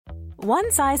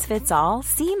One size fits all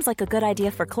seems like a good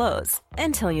idea for clothes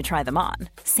until you try them on.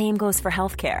 Same goes for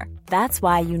healthcare. That's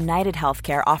why United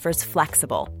Healthcare offers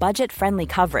flexible, budget-friendly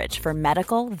coverage for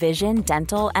medical, vision,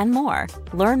 dental, and more.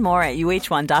 Learn more at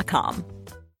uh1.com.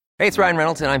 Hey, it's Ryan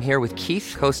Reynolds, and I'm here with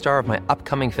Keith, co-star of my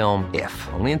upcoming film, If,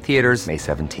 only in theaters May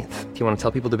 17th. Do you want to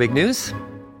tell people the big news?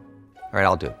 All right,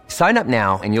 I'll do it. Sign up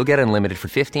now and you'll get unlimited for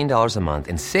 $15 a month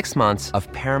and 6 months of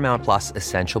Paramount Plus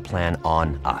Essential Plan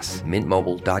on us.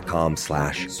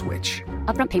 MintMobile.com/switch.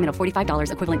 Upfront payment of $45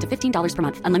 equivalent to $15 per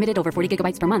month. Unlimited over 40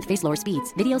 gigabytes per month. Face lower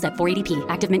speeds. Videos at 480p.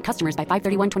 Active Mint customers by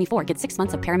 531.24 get 6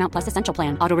 months of Paramount Plus Essential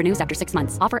Plan. Auto renews after 6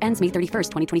 months. Offer ends May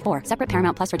 31st, 2024. Separate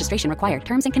Paramount Plus registration required.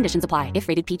 Terms and conditions apply if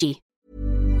rated PG.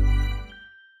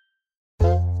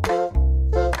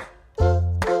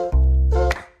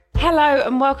 Hello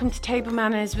and welcome to Table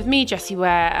Manners with me, Jessie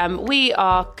Ware. We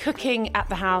are cooking at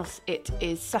the house. It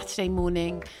is Saturday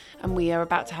morning and we are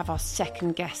about to have our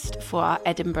second guest for our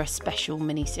Edinburgh special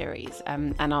mini-series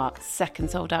and our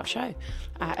second sold-out show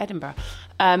at Edinburgh.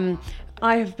 I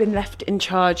have been left in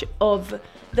charge of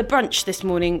the brunch this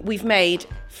morning. We've made,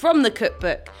 from the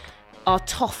cookbook, our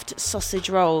Toft sausage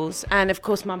rolls. And of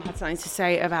course, Mum had something to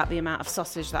say about the amount of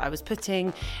sausage that I was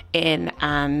putting in,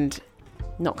 and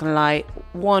not gonna lie,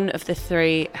 one of the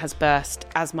three has burst,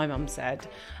 as my mum said,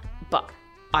 but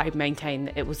I maintain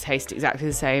that it will taste exactly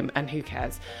the same, and who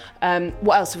cares?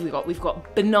 What else have we got? We've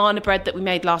got banana bread that we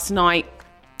made last night.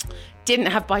 Didn't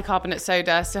have bicarbonate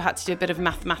soda, so had to do a bit of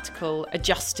mathematical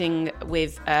adjusting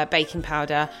with baking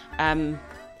powder.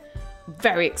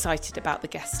 Very excited about the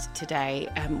guest today.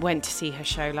 Went to see her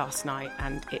show last night,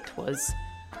 and it was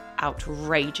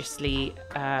outrageously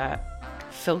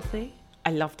filthy. I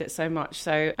loved it so much.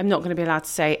 So I'm not going to be allowed to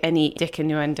say any dick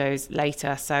innuendos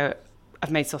later. So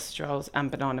I've made sausage rolls and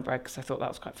banana bread because I thought that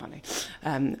was quite funny.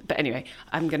 But anyway,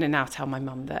 I'm going to now tell my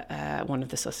mum that one of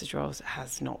the sausage rolls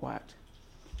has not worked.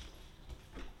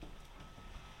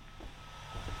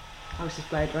 I was just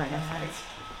blowed right in her face.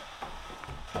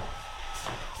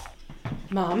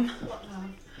 Mum,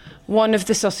 one of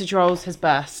the sausage rolls has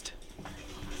burst.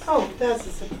 Oh, there's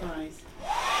a surprise.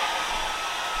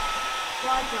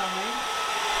 Why, darling?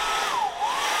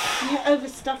 You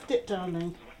overstuffed it,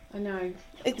 darling. I know.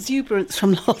 Exuberance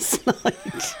from last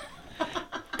night.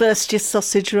 Burst your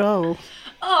sausage roll.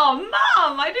 Oh,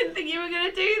 Mum, I didn't think you were going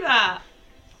to do that.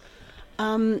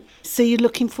 So you're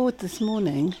looking forward this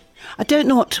morning? I don't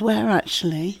know what to wear,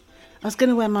 actually. I was going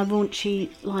to wear my raunchy,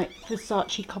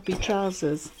 Versace copy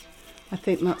trousers. I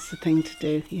think that's the thing to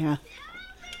do, yeah.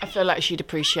 I feel like she'd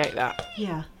appreciate that.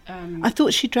 Yeah. I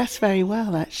thought she dressed very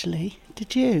well, actually.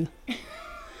 Did you?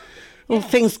 All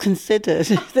things considered,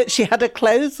 that she had her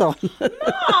clothes on.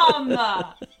 Mum!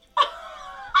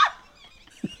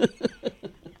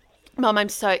 Mum, I'm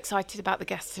so excited about the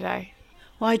guest today.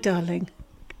 Why, darling?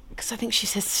 Because I think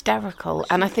she's hysterical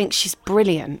and I think she's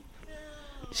brilliant.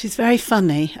 She's very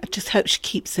funny. I just hope she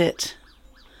keeps it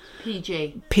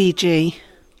PG.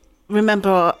 Remember,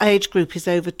 our age group is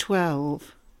over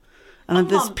 12. And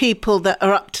there's people that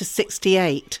are up to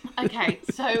 68. Okay,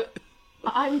 so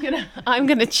I'm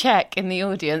gonna check in the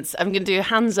audience. I'm gonna do a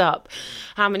hands up.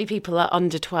 How many people are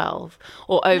under 12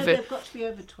 or over? No, they've got to be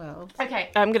over 12. Okay,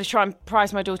 I'm gonna try and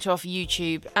prize my daughter off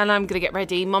YouTube, and I'm gonna get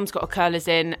ready. Mum's got her curlers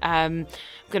in. I'm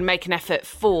gonna make an effort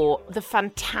for the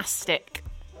fantastic.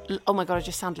 Oh my God, I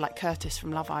just sounded like Curtis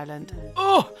from Love Island.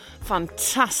 Oh,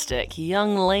 fantastic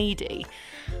young lady,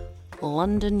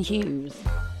 London Hughes.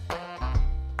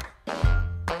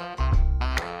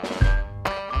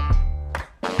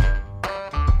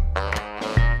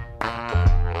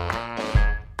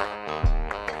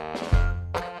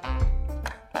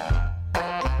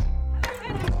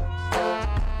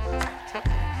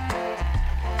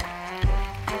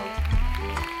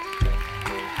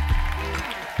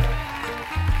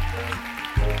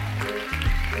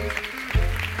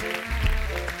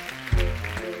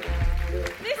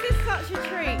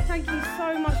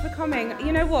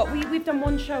 You know what, we've done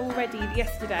one show already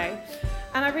yesterday,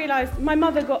 and I realised my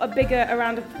mother got a bigger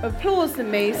round of applause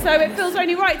than me, so it feels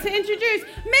only right to introduce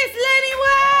Miss Lenny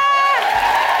Ware!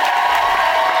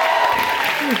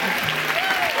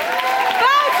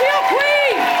 Bow to your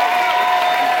queen!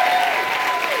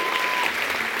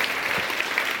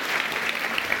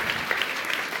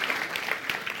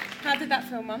 How did that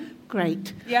feel, Mum?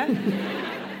 Great. Yeah?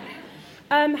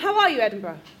 How are you,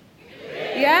 Edinburgh?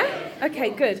 Yeah?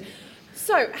 Okay, good.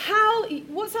 So,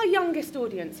 what's our youngest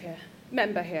audience here?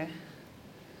 Member here?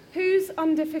 Who's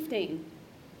under 15?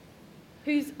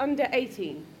 Who's under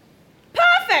 18?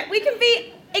 Perfect! We can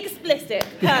be explicit.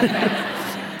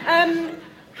 Perfect.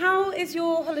 How is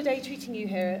your holiday treating you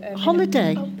here?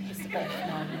 Holiday? Oh, piss off,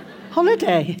 Mum.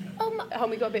 holiday.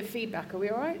 We got a bit of feedback. Are we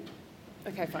all right?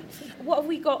 Okay, fine. What have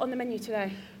we got on the menu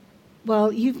today?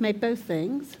 Well, you've made both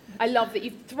things. I love that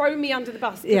you've thrown me under the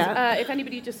bus. Yeah. If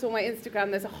anybody just saw my Instagram,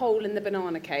 there's a hole in the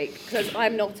banana cake because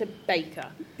I'm not a baker.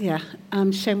 Yeah.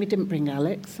 Shame we didn't bring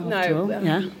Alex after all.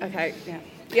 Yeah. Okay, yeah.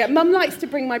 Yeah, Mum likes to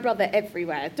bring my brother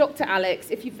everywhere. Dr. Alex,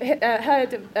 if you've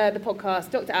heard of the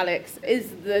podcast, Dr. Alex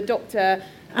is the doctor...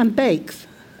 And bakes.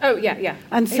 Oh, yeah.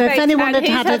 And so if anyone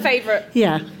had her favourite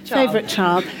favourite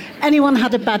child. Anyone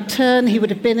had a bad turn, he would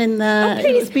have been in there. Oh,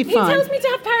 please, it would be fine. He tells me to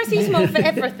have paracetamol for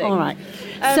everything. All right.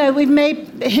 So we've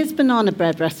made his banana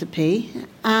bread recipe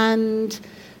and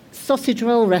sausage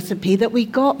roll recipe that we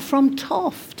got from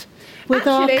Toft. With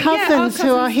our cousins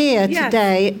who are here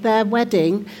today at their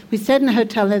wedding. We stayed in a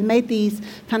hotel and made these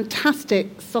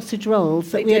fantastic sausage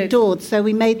rolls that we adored, so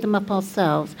we made them up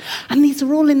ourselves. And these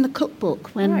are all in the cookbook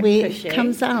when it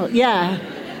comes out. Yeah.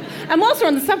 And whilst we're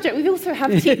on the subject, we also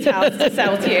have tea towels to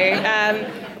sell to you.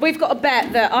 We've got a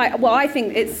bet that I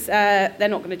think it's they're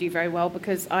not going to do very well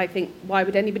because I think why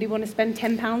would anybody want to spend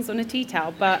 £10 on a tea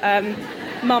towel? But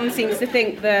Mum seems to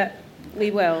think that we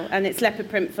will, and it's leopard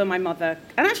print for my mother.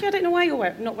 And actually, I don't know why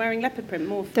you're not wearing leopard print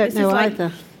more. Don't know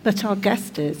either, but our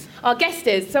guest is. Our guest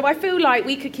is. So I feel like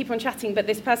we could keep on chatting, but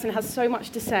this person has so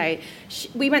much to say.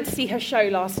 We went to see her show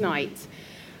last night.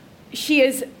 She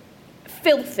is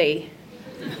filthy.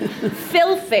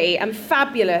 Filthy and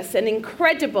fabulous and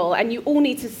incredible, and you all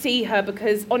need to see her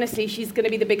because, honestly, she's going to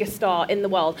be the biggest star in the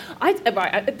world.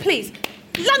 Please,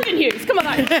 London Hughes, come on.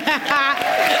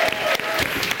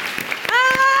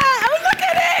 Look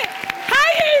at it!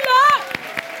 Hey, you lot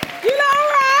all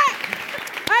right?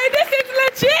 Hey, this is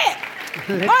legit!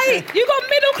 Hey, you got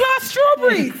middle-class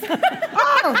strawberries!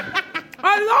 Oh, I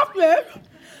love this!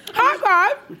 Hi,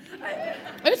 guys!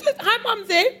 Hi,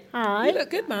 Mumsy! Hi. You look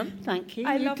good, Mum. Thank you.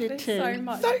 I you love did this too. so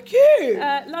much. So cute!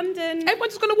 London...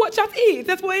 Everyone's just going to watch us eat,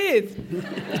 that's what it is.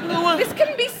 This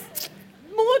couldn't be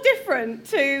more different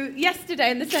to yesterday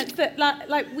in the sense that,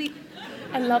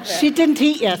 I love it. She didn't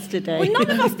eat yesterday. Well, none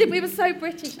of us did. We were so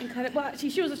British and kind of... Well, actually,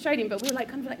 she was Australian, but we were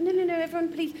no, everyone,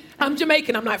 please. I'm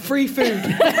Jamaican, I'm like, free food.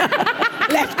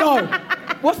 Let's go.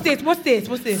 What's this?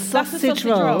 Sausage That's a sausage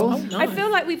roll. Oh, nice. I feel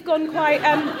like we've gone quite...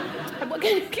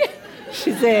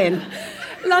 She's in.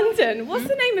 London, what's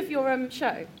the name of your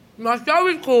show? My show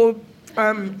is called...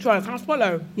 sorry, can I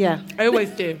swallow? Yeah. I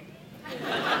always do.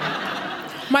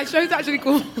 My show's actually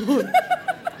called...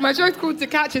 My show's called To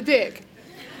Catch a Dick.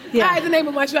 Yeah. That is the name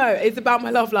of my show. It's about my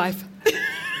love life.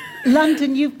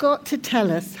 London, you've got to tell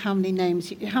us how many names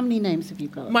have you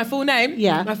got? My full name?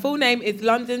 Yeah. My full name is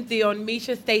London Dion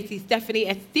Misha Stacey Stephanie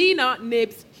Estina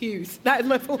Nibs Hughes. That is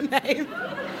my full name.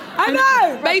 I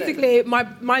know! Basically,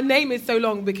 my name is so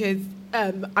long because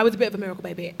I was a bit of a miracle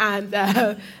baby, and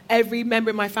every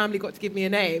member of my family got to give me a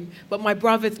name, but my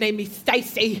brothers named me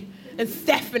Stacey and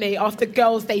Stephanie after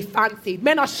girls they fancied.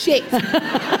 Men are shit.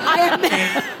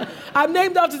 I'm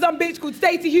named after some bitch called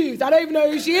Stacey Hughes. I don't even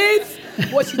know who she is,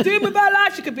 what she's doing with her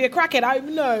life. She could be a crackhead, I don't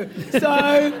even know. So,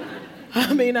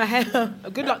 I mean,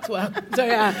 good luck to her. So,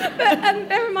 yeah. But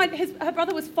bear in mind, her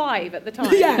brother was 5 at the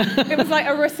time. Yeah. It was like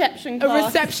a reception class. A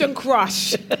reception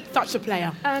crush. Such a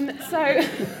player. So,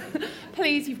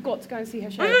 please, you've got to go and see her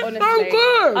show, It's honestly. so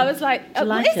good. I was like,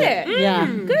 like is it? it? Yeah.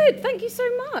 Good, thank you so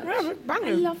much. Yeah, banging.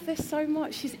 I love this so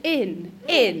much. She's in.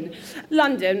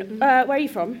 London, where are you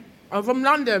from? I'm from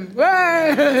London.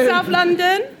 Hey! South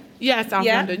London? Yeah, South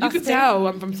London. You can tell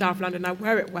I'm from South London. I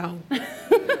wear it well.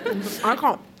 I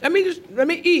can't. Let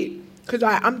me eat. Because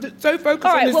I'm just so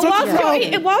focused on this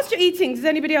sausage roll. Whilst you're eating, does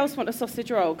anybody else want a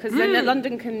sausage roll? Because then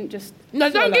London can just... No,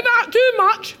 don't give out too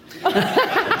much.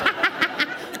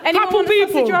 Anyone Couple want a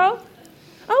people. sausage roll?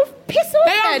 Oh, piss off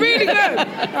They are then. really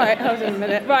good. Right, hold on a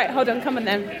minute. Right, hold on, come on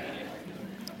then.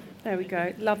 There we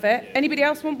go, love it. Anybody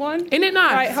else want one? Isn't it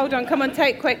nice? Right, hold on, come on,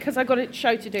 take quick, because I've got a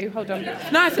show to do. Hold on.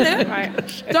 Nice, isn't it?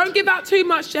 Right. Don't give out too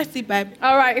much, Jessie, babe.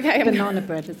 All right, okay. Banana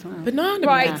bread as well. Banana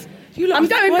Right. bread. You lot I'm are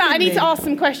going back. I swallowing need me. to ask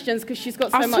some questions because she's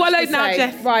got so I've much swallowed to now, say.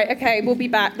 Jess. Right, okay, we'll be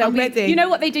back. I'm ready. You know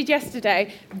what they did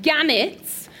yesterday?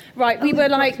 Gannets. Right, we were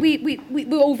like, we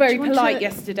were all very Do you want polite to-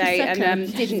 yesterday a and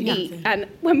second? didn't Yeah. eat. And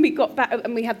when we got back,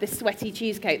 and we had this sweaty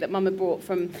cheesecake that Mum had brought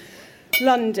from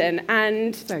London,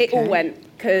 and it all okay.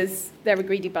 went because they're a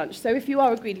greedy bunch. So if you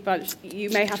are a greedy bunch, you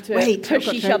may have to Wait, I've push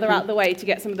got each to other open. out the way to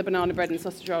get some of the banana bread and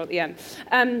sausage roll at the end.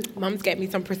 Mum's getting me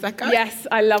some Prosecco. Yes,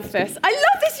 I love this. I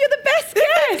love this. You're the best guest.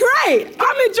 It's great.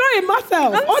 I'm enjoying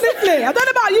myself, honestly. I don't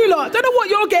know about you lot. I don't know what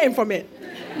you're getting from it.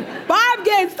 But I'm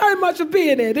getting so much for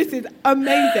being here. This is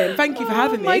amazing. Thank you for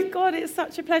having me. Oh my God, it's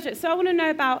such a pleasure. So I want to know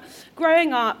about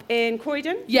growing up in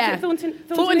Croydon. Yeah. Is it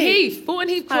Thornton Heath,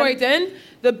 Croydon,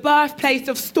 the birthplace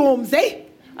of Stormzy.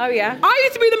 Oh, yeah? I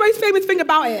used to be the most famous thing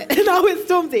about it. Now it's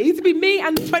Stormzy. It used to be me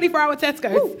and 24-hour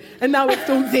Tesco's. And now it's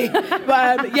Stormzy.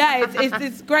 But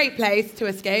it's a great place to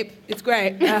escape. It's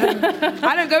great.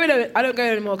 I don't go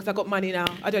in anymore because I've got money now.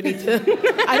 I don't need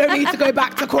to go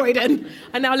back to Croydon.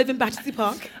 I now live in Battersea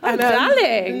Park. Oh,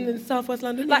 darling. In South West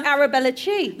London. Like Arabella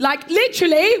Chi. Like,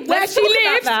 literally, where Let's she talk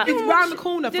about lives that. is round the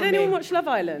corner from me. Did anyone watch Love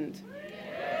Island?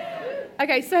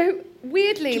 Okay, so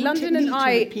weirdly, London and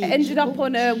I ended up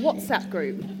on a WhatsApp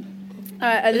group.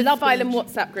 A Love Island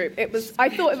WhatsApp group. I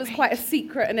thought it was quite a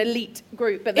secret and elite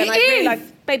group, but then I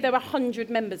realised, babe, there were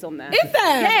 100 members on there. Is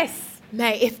there? Yes.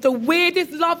 Mate, it's the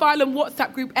weirdest Love Island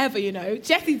WhatsApp group ever, you know.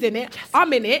 Jessie's in it,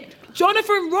 I'm in it,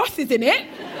 Jonathan Ross is in it,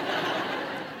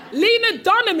 Lena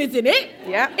Dunham is in it.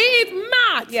 Yeah. It is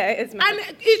mad. Yeah, it is mad.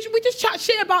 And we just chat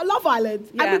shit about Love Island.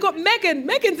 Yeah. And we got Megan.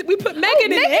 We put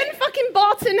Megan in it. Megan fucking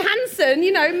Barton Hanson,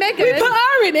 you know, Megan. We put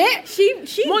her in it.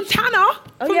 She Montana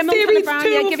from Montana series Brown, 2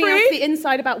 or giving 3. us the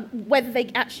inside about whether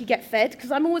they actually get fed,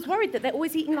 because I'm always worried that they're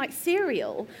always eating like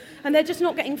cereal and they're just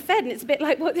not getting fed, and it's a bit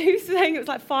like what who's saying, it was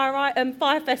like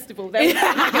Fire Festival. They're eating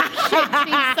like a shit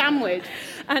cheese sandwich.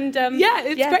 And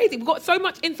it's crazy. We've got so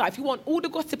much insight if you want all the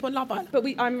gossip on Love Island. But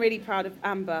I'm really proud of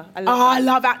Amber. I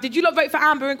love that. Did you not vote for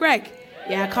Amber and Greg?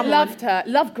 Yeah, come on. Loved her.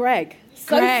 Love Greg.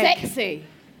 So Greg. sexy.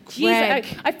 Greg.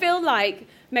 I feel like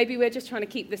maybe we're just trying to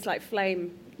keep this like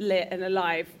flame lit and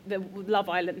alive, the Love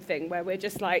Island thing, where we're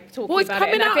just like talking it's about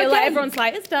it, and coming I out feel like again. everyone's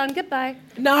like, it's done, goodbye.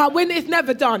 Nah, when it's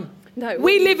never done. No.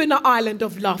 We live in an island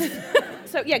of love.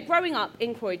 So yeah, growing up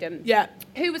in Croydon. Yeah.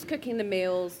 Who was cooking the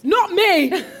meals? Not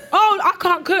me. Oh, I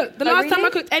can't cook. The last time really? I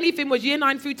cooked anything was Year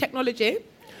 9 food technology.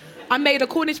 I made a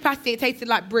Cornish pasty. It tasted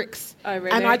like bricks. Oh,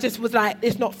 really? And I just was like,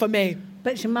 it's not for me.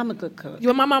 But your mum a good cook?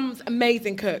 My mum's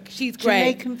amazing cook. She's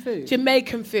great. Jamaican food?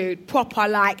 Jamaican food. Proper,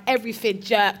 like, everything.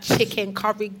 Jerk, chicken,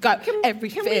 curry, goat,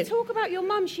 everything. Can we talk about your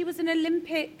mum? She was an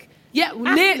Olympic Yeah,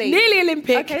 athlete. nearly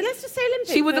Olympic. Okay, let's just say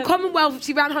Olympic. She was a Commonwealth.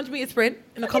 She ran 100 metre sprint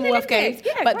in the Commonwealth Olympics.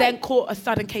 Games, Yeah, but then great. caught a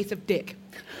sudden case of dick.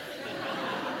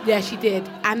 Yeah, she did.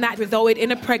 And that resulted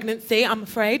in a pregnancy, I'm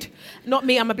afraid. Not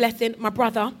me, I'm a blessing, my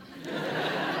brother.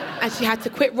 And she had to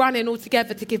quit running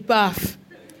altogether to give birth.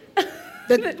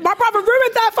 My brother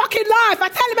ruined her fucking life. I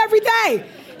tell him every day.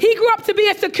 He grew up to be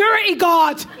a security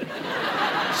guard. He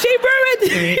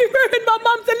ruined my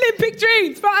mum's Olympic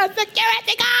dreams for a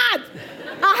security guard.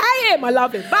 I hate him. I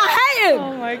love him, but I hate him.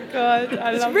 Oh my God,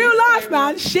 I love It's real you life, so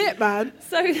man. much. Shit, man.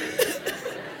 So,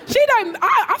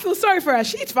 I feel sorry for her.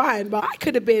 She's fine, but I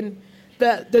could have been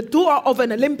the daughter of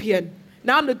an Olympian.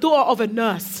 Now I'm the daughter of a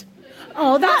nurse.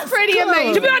 Oh, that's pretty good.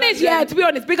 amazing. To be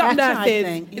honest, big up Better, I nurses.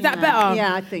 think. Is that Yeah. better?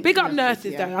 Yeah, I think Big up nurses,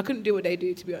 nurses, yeah. though. I couldn't do what they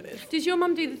do, to be honest. does your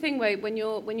mum do the thing where when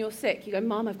you're sick, you go,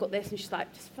 Mum, I've got this, and she's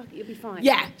like, just fuck it, you'll be fine.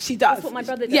 Yeah, she does. That's what my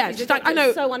brother does. Yeah, He's she's a like, I doctor. know.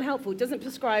 It's so unhelpful. Doesn't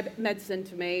prescribe medicine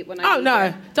to me when I. Oh, need no.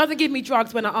 it. Doesn't give me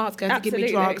drugs when I ask her to give me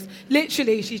Absolutely. drugs.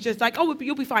 Literally, she's just like, oh,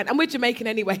 you'll be fine. And we're Jamaican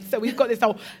anyway, so we've got this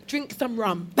whole, drink some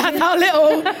rum. That's our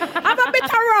little, have a bit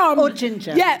of rum. Or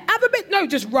ginger. Yeah, have a bit, no,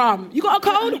 just rum. You got a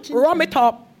cold? ginger. Rum it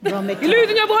up. Rum it You're up.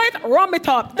 losing your voice? Rum it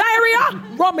up.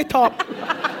 Diarrhea? Rum it up.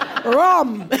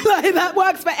 Rum. Like, that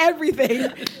works for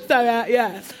everything. So,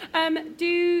 yeah. Do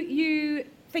you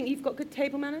think you've got good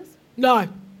table manners? No.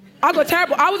 I got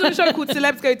terrible. I was on a show called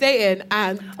Celebs Go Dating,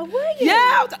 and... Oh, were you? Yeah,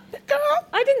 I was, girl.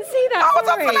 I didn't see that. I was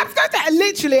on sorry. Celebs Go Dating.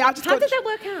 Literally, I just How got... did that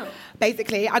work out?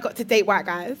 Basically, I got to date white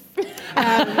guys.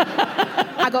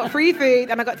 I got free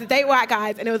food, and I got to date white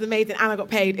guys, and it was amazing, and I got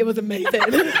paid. It was amazing.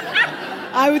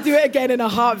 I would do it again in a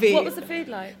heartbeat. What was the food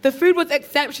like? The food was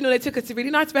exceptional. They took us to really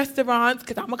nice restaurants,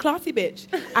 because I'm a classy bitch.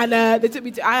 And they took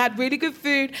me to, I had really good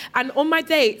food. And on my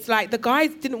dates, like, the guys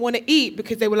didn't want to eat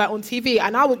because they were, like, on TV.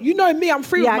 And I was, you know me, I'm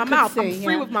free Yeah, with I my could mouth. see, I'm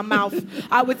free yeah. with my mouth.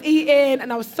 I was eating,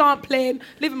 and I was sampling,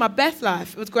 living my best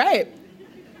life. It was great.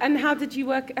 And how did it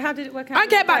work out? I don't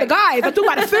care about the guys. I talk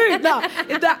about the food. No,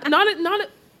 it's that none of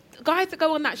guys that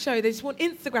go on that show, they just want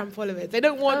Instagram followers. They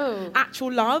don't want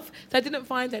actual love. So I didn't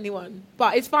find anyone.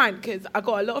 But it's fine because I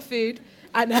got a lot of food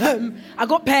and I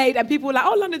got paid and people were like,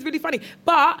 oh, London's really funny.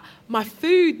 But my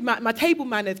food, my table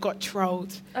manners got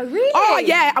trolled. Oh, really? Oh,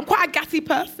 yeah. I'm quite a gassy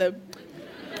person.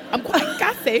 I'm quite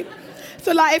gassy.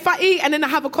 So, like, if I eat and then I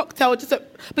have a cocktail,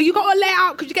 but you got to lay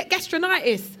out because you get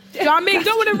gastronitis. Do you know what I mean? You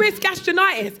don't want to risk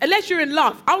gastronitis unless you're in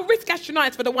love. I'll risk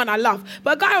gastronitis for the one I love.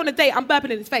 But a guy on a date, I'm burping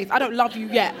in his face. I don't love you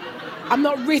yet. I'm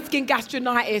not risking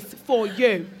gastronitis for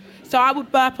you. So I would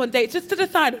burp on dates just to the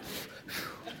side.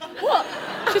 What?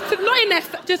 Just to, not in there,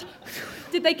 just...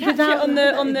 Did they catch it on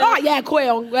the? Oh yeah,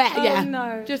 quail. Yeah. Oh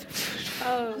no. Just.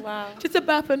 Oh wow. Just a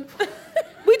burp and.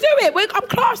 We do it. I'm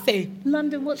classy.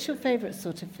 London, what's your favourite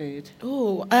sort of food?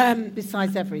 Oh,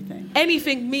 besides everything.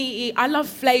 Anything meaty. I love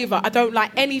flavour. I don't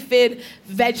like anything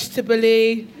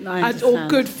vegetable-y. It's all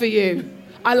good for you.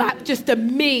 I like just the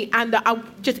meat and I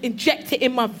just inject it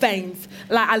in my veins.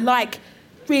 Like I like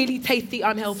really tasty,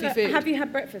 unhealthy food. Have you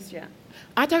had breakfast yet?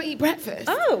 I don't eat breakfast.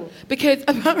 Oh. Because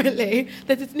apparently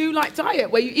there's this new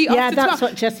diet where you eat after 12. Yeah, that's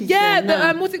what Jessie's doing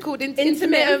now. What's it called?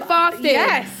 Intermittent fasting.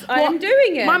 Yes, I am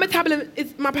doing it. My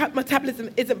metabolism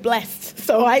isn't blessed,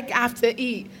 so I have to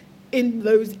eat in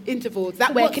those intervals.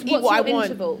 That way I can eat what I want.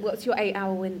 Interval? What's your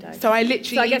 8-hour window? So I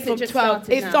literally eat from 12.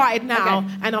 It started now, okay.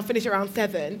 And I'll finish around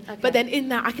 7. Okay. But then in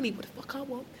that, I can eat what the fuck I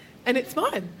want. And it's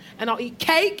fine. And I'll eat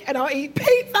cake, and I'll eat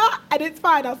pizza, and it's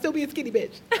fine. I'll still be a skinny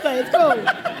bitch. So it's cool.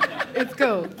 It's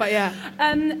cool, but yeah.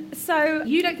 So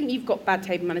you don't think you've got bad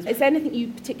table manners. Is there anything you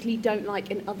particularly don't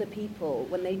like in other people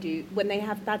when they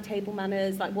have bad table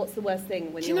manners? Like, what's the worst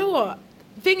thing when Do you know what?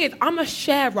 The thing is, I'm a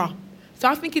sharer. So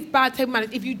I think it's bad table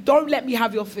manners if you don't let me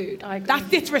have your food. I agree. That's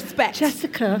disrespect.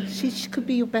 Jessica, she could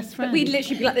be your best friend. But we'd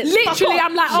literally be like this. Literally,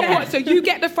 I'm like, oh, Share. what? So you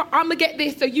get I'm going to get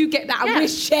this, so you get that, and Yeah. we're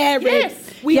sharing. Yes.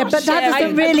 We yeah, are but that sharing.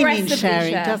 doesn't really mean aggressively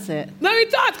sharing, share. does it? No, it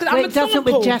does, because But I'm a it doesn't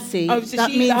sample. with Jessie. Oh, so that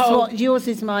she's means the whole... what yours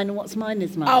is mine and what's mine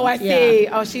is mine. Oh, I see.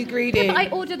 Oh, she's greedy. Yeah, but I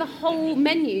order the whole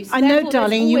menu. So I know, therefore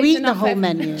darling, there's you always eat the enough whole ev-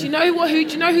 menu. Do you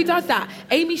know who does that?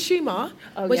 Amy Schumer.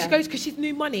 Oh, when yeah. she goes, because she's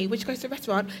new money, when she goes to a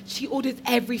restaurant, she orders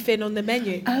everything on the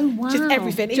menu. Oh, wow. Just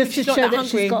everything. Even Just if she's to not show that that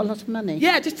hungry. she's got a lot of money.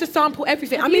 Yeah, just to sample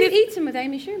everything. Have I mean, you it's... eaten with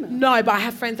Amy Schumer? No, but I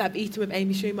have friends that have eaten with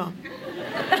Amy Schumer.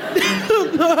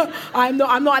 I'm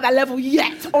not at that level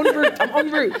yet. I'm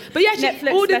en route. But yeah, she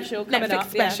Netflix orders special coming Netflix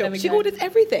up. Yeah, special. there we She go. orders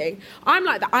everything. I'm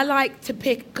like that. I like to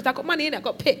pick because I got money in it.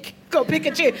 Got to pick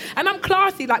and choose. And I'm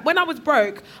classy. Like when I was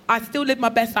broke, I still lived my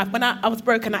best life. When I was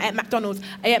broke and I ate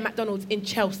McDonald's in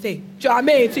Chelsea. Do you know what I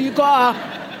mean? So you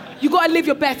gotta live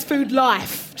your best food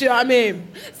life. Do you know what I mean?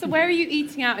 So where are you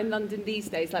eating out in London these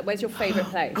days? Like, where's your favourite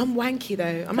place? I'm wanky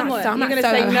though. I'm Come at on, you're Soho gonna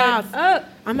say no. House. Oh,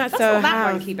 I'm at that's Soho not that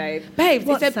House. wanky, babe. Babe,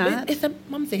 What's it's that? It's a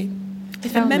mumsy.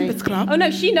 It's Tell a me. members club. Oh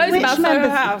no, she knows Which about Soho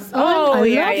members- House. Oh, I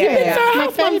yeah, love yeah, it. It's yeah. Soho My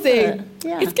House mumsy. favourite.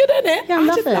 Yeah. It's good, isn't it? Yeah, I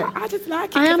love it. I just like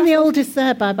it. I am the oldest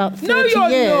there by about 30 No, you're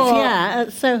years. not. Yeah,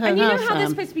 at Soho And you know House. how they're I am.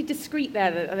 supposed to be discreet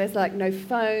there? That there's like no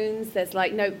phones. There's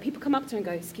like no people come up to her and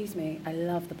go, "Excuse me, I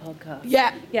love the podcast."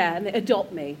 Yeah. Yeah, and they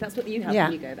adopt me. That's what you have Yeah.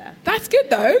 when you go there. That's good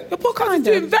though. Your podcast Kind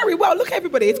is of. doing very well. Look,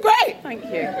 everybody, it's great. Thank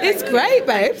you. It's great,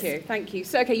 babes. Thank you.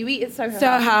 So okay, you eat at Soho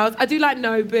Soho House. House. I do like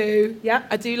Nobu. Yeah.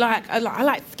 I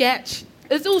like Sketch.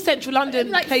 It's all central London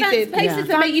Like places. places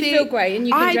that make you feel great and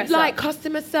you can I dress like up.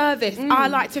 customer service. I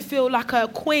like to feel like a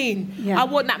queen. Yeah. I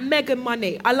want that mega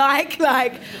money. I like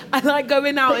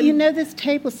going out But and... you know there's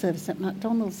table service at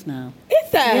McDonald's now.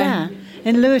 Is there? Yeah,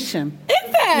 in Lewisham.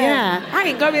 Is there? Yeah. I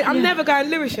ain't going... I'm never going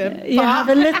Lewisham. You but have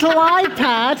a little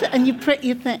iPad and you pick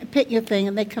your thing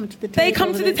and they come to the table. They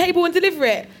come to the with it. table and deliver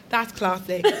it. That's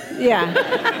classy. Yeah.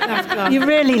 That's classy. You're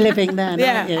really living there,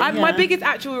 Yeah, aren't you? my biggest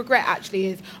actual regret actually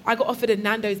is I got offered a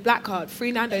Nando's Black Card,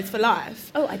 free Nando's for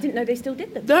life. Oh, I didn't know they still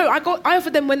did them. No, I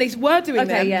offered them when they were doing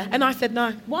Okay, them, yeah. and I said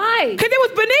no. Why? Because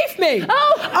it was beneath me.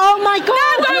 Oh my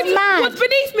God, Nando's you're mad. was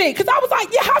beneath me because I was like,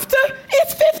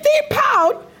 it's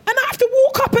 £15 and I have to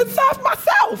walk up and serve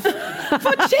myself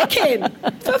for chicken,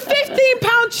 for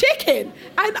 £15 chicken,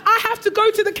 and I have to go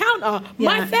to the counter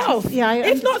Yeah, myself. yeah, I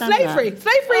it's not understand slavery. that.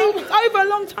 Slavery was over a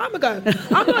long time ago.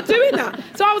 I'm not doing that.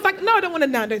 So I was like, no, I don't want a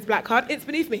Nando's Black Card. It's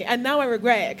beneath me, and now I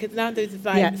regret it because Nando's is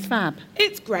like, Yeah, it's fab.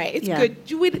 It's great. It's Yeah. good.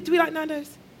 Do we like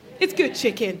Nando's? It's good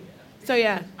chicken. So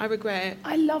yeah, I regret it.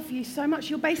 I love you so much.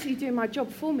 You're basically doing my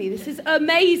job for me. This is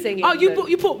amazing. Oh, England.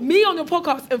 you put me on your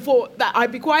podcast and thought that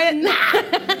I'd be quiet? Nah.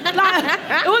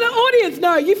 Like, all the audience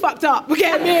know you fucked up.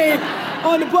 Get me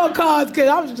on the podcast because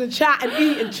I'm just going to chat and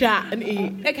eat and chat and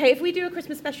eat. Okay, if we do a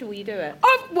Christmas special, will you do it?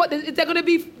 Oh, what, is there going to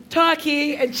be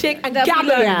turkey and chicken and There'll be gammon?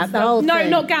 loads. Yeah, the whole No, thing.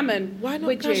 not gammon. Why not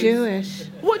We're gammon? Jews. Jewish.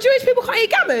 What, Jewish people can't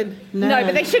eat gammon? No,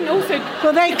 but they shouldn't also.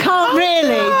 Well, they can't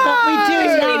really, but we do They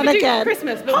now shouldn't and even do again.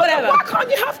 Christmas, but Hold on, whatever. why can't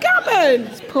you have gammon?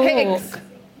 Pork. Pigs.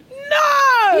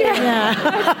 No!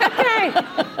 Yeah.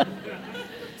 Okay.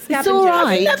 It's all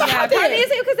right. Never had Apparently, it.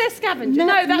 is it because they're scavengers? No,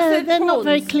 that's no, the they're not prawns.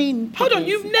 very clean. Hold on,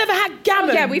 piggies. you've never had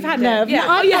gammon? Yeah, we've had No, it. Yeah.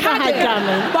 I've you never had had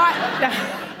it.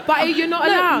 gammon. But you're not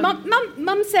allowed. No,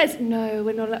 Mum says, no,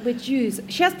 we're not allowed. We're Jews.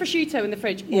 She has prosciutto in the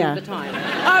fridge Yeah. all the time.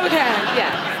 Oh, okay.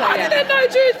 Yeah, so I yeah. didn't know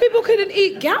Jewish people couldn't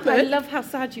eat gammon. I love how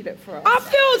sad you look for us. I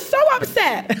feel so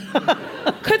upset.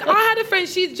 Because I had a friend,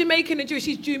 she's Jamaican and Jewish.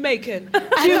 She's Jamaican.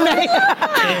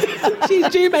 She's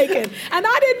Jamaican. And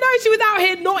I didn't know she was out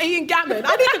here not eating gammon.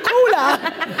 I need to call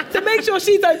her to make sure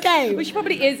she's okay. Well, she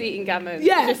probably is eating gammon.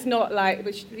 Yeah. Just not like,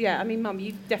 I mean, Mum,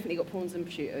 you've definitely got prawns and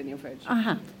prosciutto in your fridge. I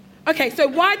have. Okay, so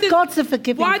why does... God's a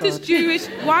forgiving Why God. does Jewish...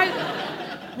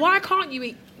 Why can't you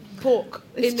eat pork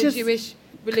in the Jewish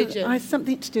religion? It's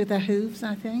something to do with their hooves,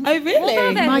 I think. Oh, really? What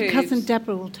are their My hooves? cousin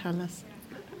Deborah will tell us.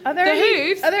 Are there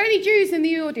any Jews in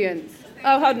the audience?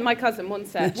 Oh, hold on, my cousin, one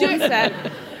sec. One sec.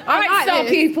 All right, so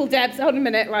people, Debs, hold on a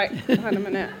minute. Right, hold on a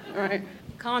minute. All right.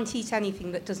 Can't eat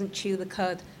anything that doesn't chew the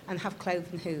cud and have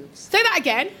cloven hooves. Say that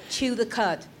again. Chew the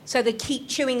cud. So they keep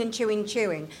chewing and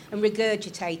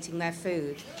regurgitating their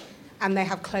food. And they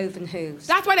have cloven hooves.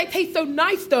 That's why they taste so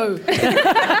nice, though. Letting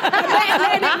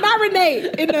it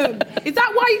marinate in them. Is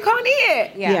that why you can't eat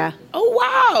it? Yeah. Oh,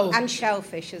 wow. And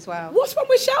shellfish as well. What's wrong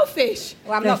with shellfish?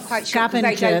 Well, I'm They're not quite sure.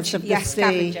 scavengers of the sea.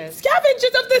 Scavengers.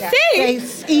 Scavengers of the sea? They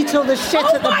eat all the shit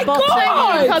Oh at the my bottom.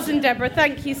 God. Thank you, cousin Deborah.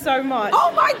 Thank you so much.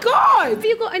 Oh, my God. Have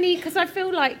you got any? Because I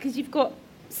feel like because you've got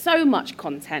so much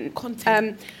content.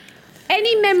 Content.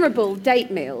 Any memorable date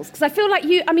meals? Because I feel like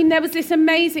there was this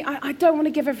amazing, I don't want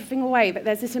to give everything away, but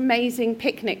there's this amazing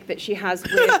picnic that she has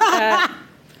with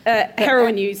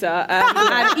heroin user.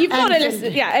 And you've got to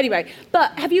listen. Yeah, anyway.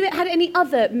 But have you had any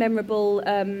other memorable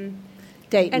Date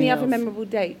any meals. other memorble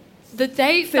date? The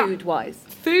date... Food-wise.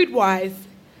 Food-wise,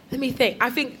 let me think. I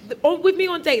think with me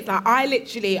on dates, like,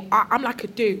 I'm like a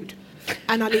dude.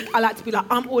 And I like to be like,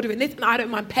 I'm ordering this and I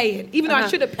don't mind paying. Even though I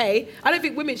shouldn't pay. I don't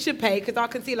think women should pay because our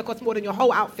concealer costs more than your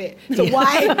whole outfit. So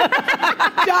why? Do you know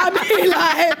what I mean?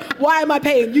 Like, why am I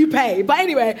paying? You pay. But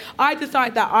anyway, I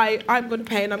decide that I'm going to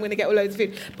pay and I'm going to get all loads of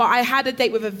food. But I had a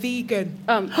date with a vegan.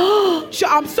 I'm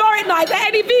sorry, no, is there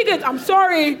any vegans? I'm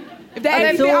sorry. If there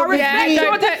any, I respect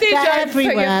your decisions. They're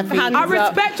everywhere. I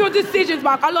respect your decisions,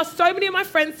 Mark. I lost so many of my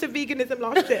friends to veganism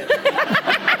last year.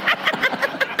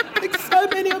 So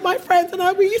many of my friends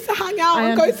and we used to hang out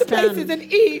and go to places and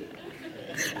eat.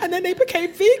 And then they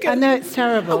became vegan. I know, it's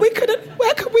terrible. And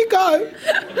where could we go?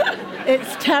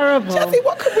 It's terrible. Jessie,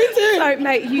 what could we do? No,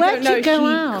 mate, you Where'd don't know. you go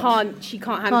out? She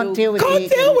can't handle. Can't deal with Can't vegans.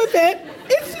 deal with it.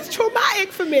 It's just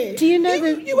traumatic for me. Do you know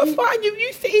that you were fine. You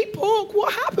used to eat pork.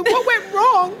 What happened? What went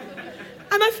wrong?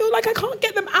 And I feel like I can't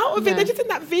get them out of it. No. They're just in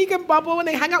that vegan bubble and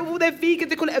they hang out with all their vegans.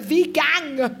 They call it a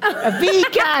vegan. A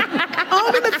vegan.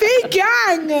 I'm in the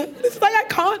vegan. It's like I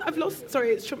can't. I've lost. Sorry,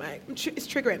 it's traumatic. It's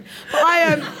triggering. But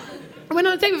I went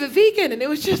on a date with a vegan and it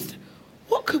was just,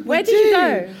 what could we do? Where did you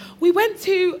go? We went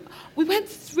to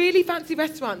this really fancy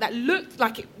restaurant that looked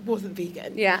like it wasn't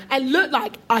vegan. Yeah. And looked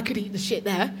like I could eat the shit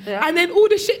there. Yeah. And then all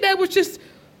the shit there was just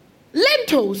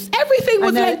lentils. Everything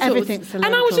was lentils. Everything's a and I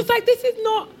was lentil. just like, this is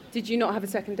not. Did you not have a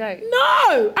second date?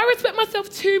 No, I respect myself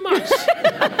too much.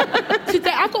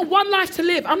 Today, I've got one life to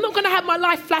live. I'm not going to have my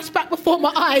life flash back before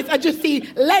my eyes and just see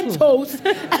lentils and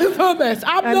hummus.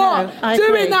 I'm not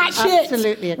doing that shit.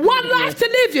 Absolutely agree one with life you.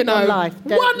 to live, you know. One life.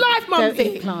 One life, Don't Mumsy.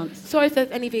 eat plants. Sorry if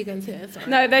there's any vegans here. Sorry.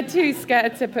 No, they're too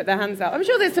scared to put their hands out. I'm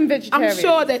sure there's some I'm vegetarians.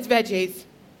 sure there's veggies.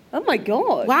 Oh my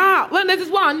God. Wow. Well, there's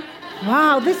this one.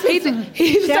 Wow, this is...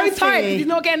 He was so Jessie. tired because he's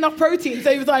not getting enough protein.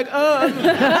 So he was like, I'm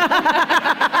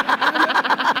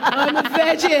a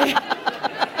veggie.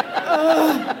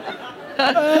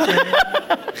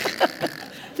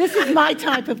 This is my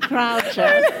type of crowd,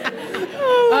 Jeff.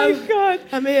 Oh my God.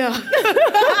 I'm here.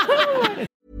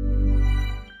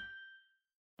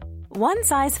 One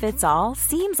size fits all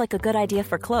seems like a good idea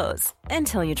for clothes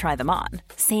until you try them on.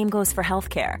 Same goes for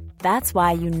healthcare. That's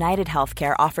why United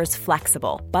Healthcare offers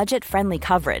flexible, budget-friendly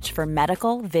coverage for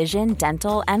medical, vision,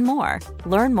 dental, and more.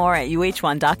 Learn more at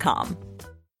uh1.com.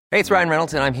 Hey, it's Ryan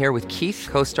Reynolds, and I'm here with Keith,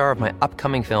 co-star of my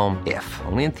upcoming film, If,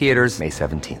 only in theaters May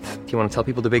 17th. Do you want to tell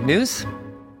people the big news?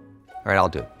 All right, I'll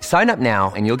do it. Sign up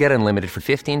now and you'll get unlimited for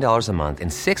 $15 a month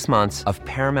and 6 months of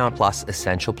Paramount Plus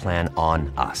Essential Plan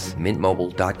on us.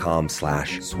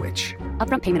 MintMobile.com/switch.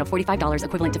 Upfront payment of $45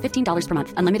 equivalent to $15 per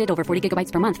month. Unlimited over 40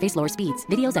 gigabytes per month. Face lower speeds.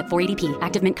 Videos at 480p.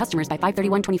 Active Mint customers by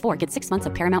 531.24 get 6 months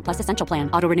of Paramount Plus Essential Plan.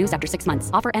 Auto renews after 6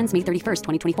 months. Offer ends May 31st,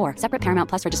 2024. Separate Paramount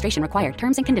Plus registration required.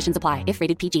 Terms and conditions apply if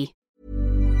rated PG.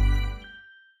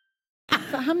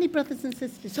 So how many brothers and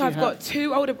sisters So do you I've have? got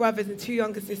 2 older brothers and 2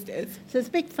 younger sisters. So it's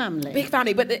a big family. Big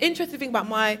family. But the interesting thing about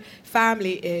my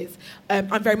family is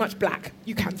I'm very much black.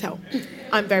 You can tell.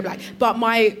 I'm very black. But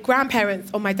my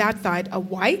grandparents on my dad's side are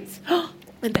white.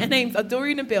 And their names are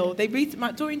Doreen and Bill.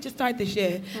 Doreen just died this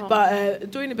year. Oh.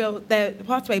 But Doreen and Bill, they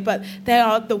passed away. But they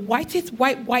are the whitest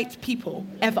white people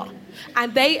ever.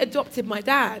 And they adopted my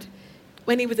dad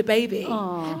when he was a baby.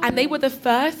 Aww. And they were the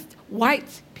first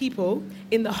white people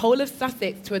in the whole of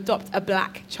Sussex to adopt a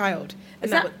black child. And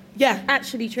Is that yeah.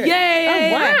 actually true?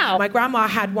 Yeah. Wow. My grandma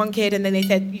had one kid, and then they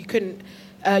said you couldn't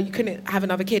have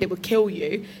another kid, it would kill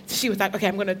you. So she was like, okay,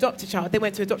 I'm going to adopt a child. They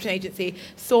went to an adoption agency,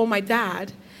 saw my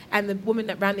dad, and the woman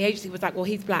that ran the agency was like, well,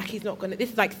 he's black, he's not going to, this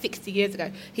is like 60 years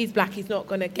ago, he's black, he's not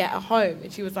going to get a home.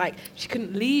 And she was like, she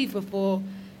couldn't leave before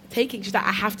taking, she's like,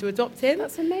 I have to adopt him.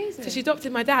 That's amazing. So she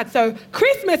adopted my dad. So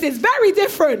Christmas is very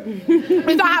different.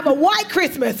 Because I have a white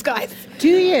Christmas, guys. Do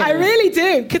you? I really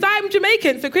do. Because I'm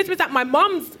Jamaican. So Christmas at my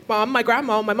mum's mum, my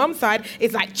grandma on my mum's side,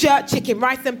 is like jerk chicken,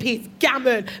 rice and peas,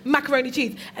 gammon, macaroni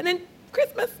cheese. And then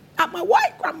Christmas at my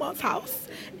white grandma's house,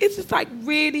 it's just like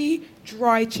really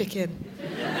dry chicken.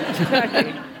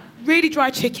 Really dry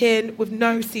chicken with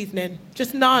no seasoning.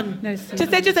 Just none. No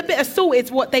seasoning. Just a bit of salt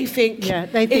is what they think. Yeah,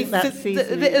 they think is that's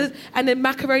seasoning. And then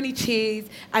macaroni cheese,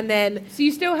 and then... So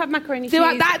you still have macaroni cheese?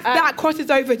 So that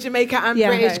crosses over Jamaica and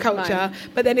British culture. Fine.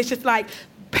 But then it's just like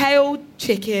pale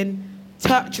chicken,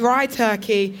 dry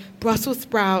turkey, Brussels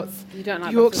sprouts, You don't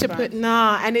like Yorkshire Brussels sprouts?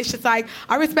 Nah, and it's just like,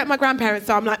 I respect my grandparents,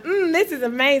 so I'm like, this is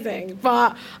amazing.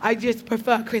 But I just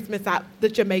prefer Christmas at the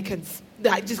Jamaicans.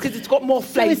 Like, just because it's got more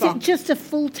So flavour. is it just a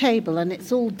full table and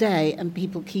it's all day and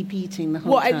people keep eating the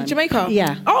whole time? What, in Jamaica?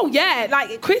 Yeah. Oh, yeah.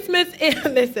 Like, Christmas,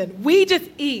 listen, we just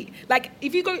eat. Like,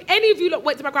 if you go, any of you lot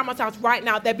went to my grandma's house right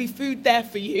now, there'd be food there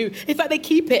for you. It's like they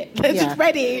keep it. It's just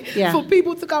ready for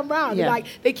people to come round. Yeah. Like,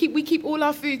 we keep all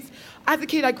our foods. As a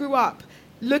kid, I grew up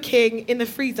looking in the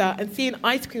freezer and seeing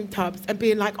ice cream tubs and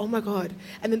being like, oh my God.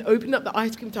 And then opening up the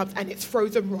ice cream tubs and it's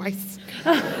frozen rice.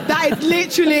 That is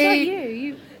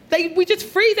literally... We just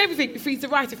freeze everything. We freeze the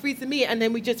rice, we freeze the meat, and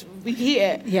then we heat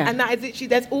it. Yeah. And that is literally,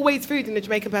 there's always food in the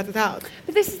Jamaican person's house.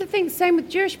 But this is the thing, same with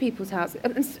Jewish people's house.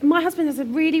 My husband has a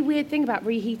really weird thing about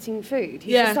reheating food.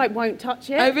 He just like won't touch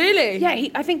it. Oh, really? Yeah,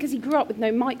 I think because he grew up with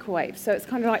no microwave, so it's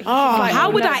kind of like... How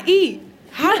would I eat?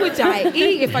 How would I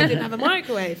eat if I didn't have a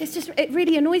microwave? It's just, it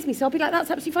really annoys me. So I'll be like,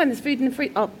 that's absolutely fine. There's food in the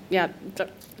freezer. Oh, yeah. Don't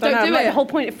do like, it. The whole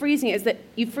point of freezing it is that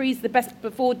you freeze the best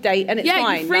before date and it's fine.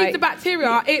 Yeah, you freeze the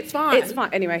bacteria, it's fine. It's fine.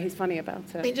 Anyway, he's funny about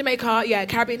it. In Jamaica,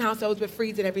 Caribbean households, we're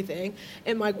freezing everything.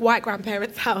 In my white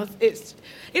grandparents' house, it's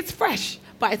fresh,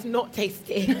 but it's not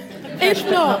tasty. It's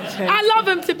not. I love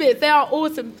them to bits. They are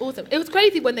awesome. It was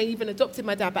crazy when they even adopted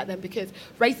my dad back then because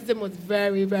racism was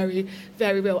very, very,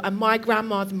 very real. And my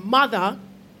grandma's mother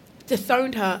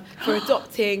disowned her for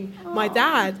adopting my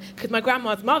dad because my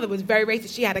grandma's mother was very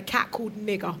racist. She had a cat called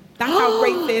Nigger. That's how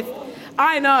racist.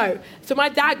 I know. So my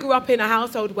dad grew up in a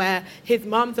household where his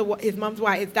mum's white,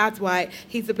 his dad's white.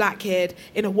 He's a black kid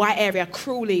in a white area,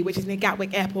 Crawley, which is near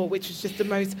Gatwick Airport, which was just the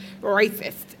most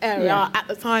racist area at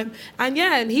the time.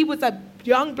 And he was a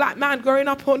young black man growing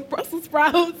up on Brussels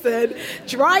sprouts and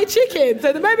dry chicken.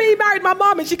 So the moment he married my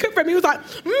mum and she cooked for him, he was like,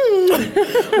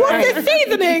 what's this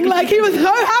seasoning? Like, he was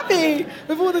so happy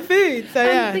with all the food.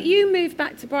 So, But you moved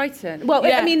back to Brighton. Well,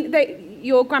 I mean,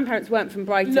 your grandparents weren't from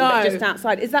Brighton, but just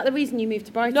outside. Is that the reason you moved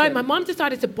to Brighton? No, my mum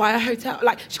decided to buy a hotel.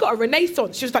 Like, she got a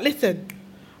Renaissance. She was like, listen,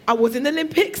 I was in the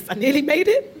Olympics. I nearly made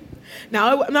it.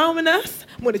 Now I'm a nurse.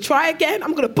 I'm going to try again.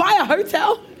 I'm going to buy a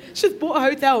hotel. She just bought a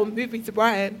hotel and moved me to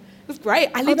Brighton. It was great.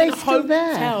 I lived in a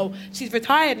hotel. She's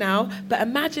retired now, but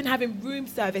imagine having room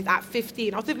service at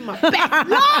 15. I was living my best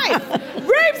life.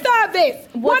 Room service.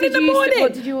 What 1 in the morning.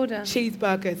 What did you order?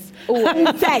 Cheeseburgers.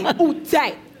 All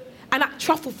day. And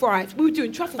truffle fries. We were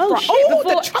doing truffle fries. Shit,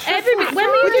 The truffle fries. when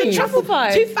were you doing truffle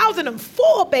fries?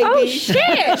 2004, baby. Oh,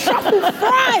 shit. Truffle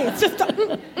fries. Just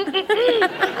truffle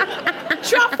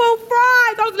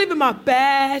fries. I was living my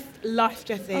best life,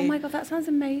 Jessie. Oh my God, that sounds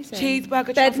amazing.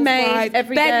 Cheeseburger, bed truffle made fries.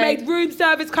 every bed day. made, room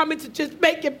service coming to just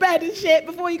make your bed and shit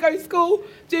before you go to school.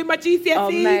 Doing my GCSEs.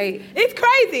 Oh, mate. It's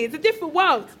crazy. It's a different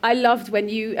world. I loved when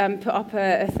you put up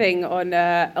a thing on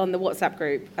the WhatsApp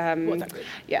group. WhatsApp group?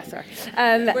 Yeah, sorry.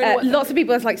 Lots of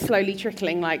people are like slowly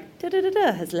trickling, like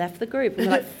has left the group, and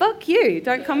they're like, "Fuck you,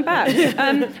 don't come back."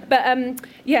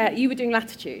 You were doing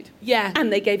Latitude. Yeah.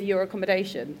 And they gave you your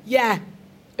accommodation. Yeah.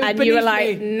 And you were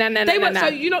like, no. So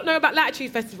you don't know about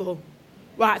Latitude Festival?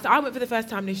 Right, so I went for the first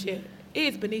time this year.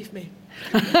 It is beneath me.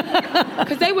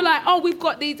 Because they were like, we've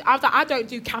got these. I was like, I don't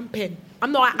do camping.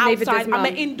 I'm not outside. I'm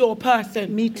an indoor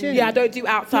person. Me too. Yeah, I don't do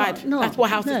outside. That's what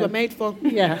houses were made for.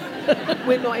 Yeah.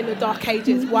 We're not in the dark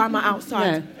ages. Why am I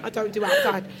outside? No. I don't do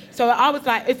outside. So I was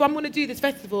like, if I'm going to do this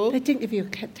festival... They didn't give you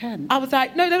a tent. I was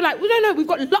like, no, they were like, well, no, we've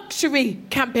got luxury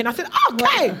camping. I said,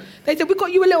 okay. Wow. They said, we've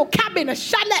got you a little cabin, a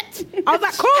chalet. I was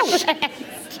like, cool.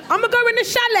 I'm going to go in the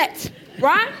chalet,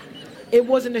 right? It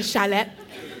wasn't a chalet.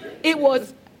 It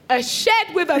was a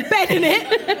shed with a bed in it.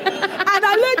 And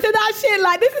I looked at that shit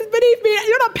like, this is beneath me.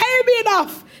 You're not paying me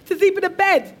enough to sleep in a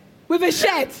bed with a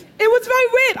shed. It was very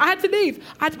weird. I had to leave.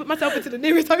 I had to put myself into the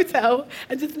nearest hotel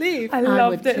and just leave. I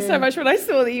loved it so much when I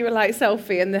saw that you were like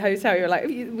selfie in the hotel. You were like,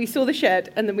 we saw the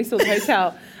shed and then we saw the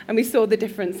hotel and we saw the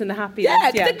difference in the happiness.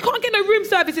 Yeah, because they can't get no room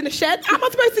service in the shed. How am I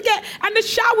supposed to get? And the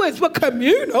showers were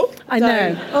communal. I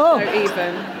know. Don't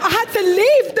even. I had to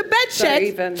leave the bed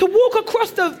shed to walk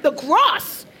across the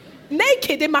grass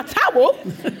naked in my towel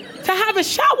to have a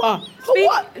shower.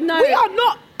 What? No. We are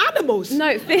not animals.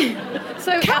 No.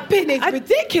 So camping is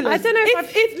ridiculous. I don't know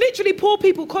if it's literally poor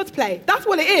people cosplay. That's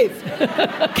what it is.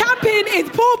 Camping is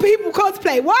poor people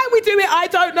cosplay. Why we do it, I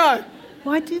don't know.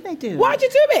 Why do they do it? Why do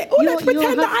you do it? Oh, let's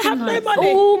pretend that I have no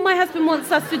money. All my husband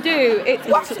wants us to do.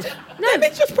 Let me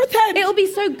just pretend. It'll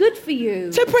be so good for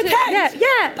you. To pretend?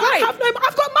 Yeah. I have no.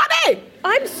 I've got money.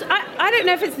 I don't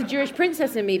know if it's the Jewish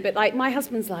princess in me, but like my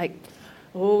husband's like,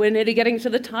 oh, we're nearly getting to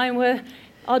the time where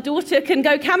our daughter can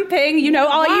go camping. You know,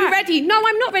 are you ready? No,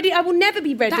 I'm not ready. I will never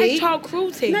be ready. That is child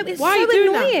cruelty. No, it's Why so are you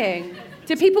doing annoying.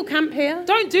 Do people camp here?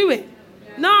 Don't do it.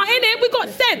 Nah, innit? We got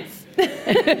sense.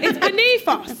 It's beneath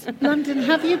us. London,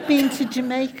 have you been to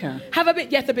Jamaica? Have I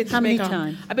been? Yes, I've been to How Jamaica. many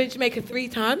times? I've been to Jamaica 3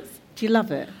 times. Do you love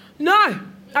it? No,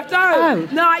 I don't. Oh.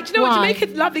 No, do you know what? Why?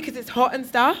 Jamaica's lovely because it's hot and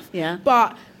stuff. Yeah.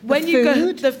 But when you go,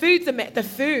 food? the food's the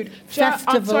food.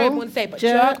 Festival? I'm sorry, I won't say, but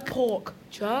jerk pork.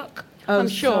 Jerk. Oh, I'm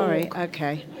sure. sorry.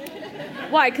 Okay.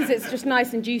 Why? Because it's just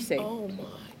nice and juicy. Oh my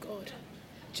God.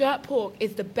 Jerk pork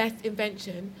is the best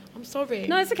invention. I'm sorry.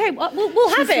 No, it's okay. We'll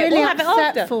have She's it. really We'll have it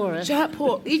upset after. for us. Jerk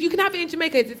pork. You can have it in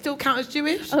Jamaica. Does it still count as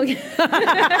Jewish? Oh,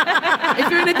 yeah.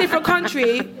 If you're in a different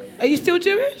country, are you still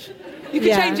Jewish? You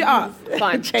can change it up.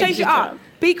 Fine. Change it up.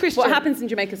 Be Christian. What happens in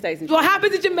Jamaica stays in Jamaica. What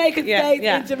happens in Jamaica stays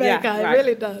in Jamaica. Yeah, It right.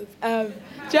 really does.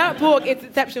 Jerk pork, it's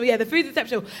exceptional. Yeah, the food's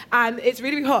exceptional. And it's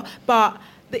really, really hot. But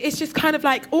it's just kind of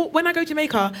like, when I go to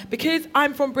Jamaica, because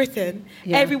I'm from Britain,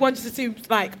 everyone just assumes,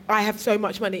 like, I have so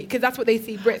much money. Because that's what they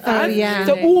see Brits as. yeah.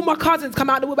 So all my cousins come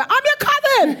out and we're like, I'm your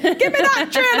cousin! Give me that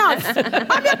trainers!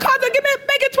 I'm your cousin!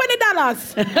 Make it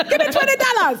 $20! Give me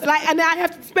 $20! Like, and I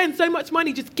have to spend so much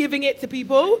money just giving it to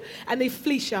people. And they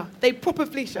fleece you. They proper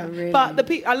fleece you. Oh, really?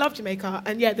 But I love Jamaica.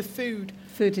 And yeah, the food.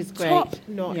 Food is great. Top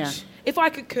notch. Yeah. If I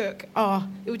could cook,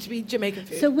 it would be Jamaican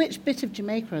food. So which bit of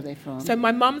Jamaica are they from? So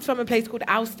my mum's from a place called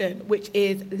Alston, which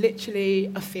is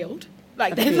literally a field.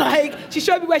 Like, there's like, she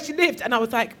showed me where she lived, and I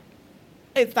was like,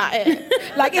 is that it?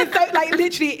 Like, it's so, like,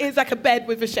 literally is like a bed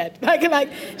with a shed. Like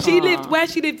she lived, where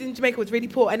she lived in Jamaica was really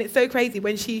poor, and it's so crazy.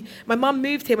 My mum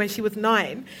moved here when she was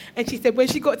 9, and she said when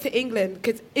she got to England,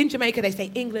 because in Jamaica they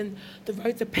say England, the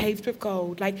roads are paved with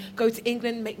gold. Like, go to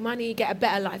England, make money, get a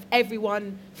better life.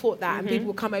 Everyone thought that, and people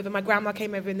would come over. My grandma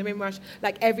came over in the Windrush.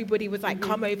 Like, everybody was like,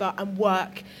 come over and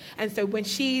work. And so when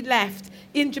she left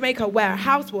in Jamaica, where her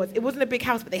house was, it wasn't a big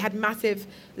house, but they had massive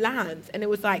lands, and it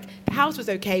was like the house was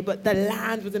okay, but the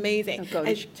land was amazing. Oh God,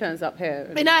 and she turns up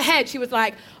here. in her head, she was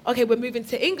like, okay, we're moving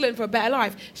to England for a better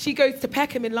life. She goes to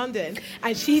Peckham in London,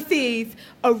 and she sees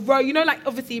a road. You know, like,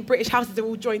 obviously, British houses are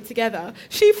all joined together.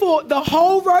 She thought the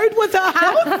whole road was her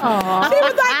house. She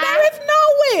was like, there is no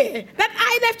way that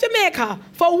I left Jamaica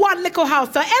for one little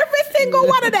house. So every single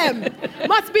one of them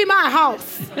must be my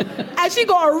house. And she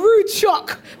got a rude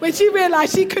shock when she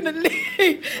realised she couldn't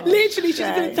leave. Literally, she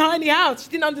was in a tiny house. She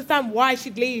didn't understand why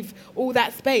she'd leave all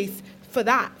that space for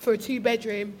a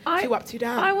 2-bedroom, 2 up, 2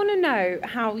 down. I want to know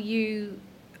how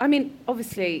I mean,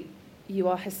 obviously, you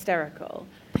are hysterical.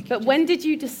 But when did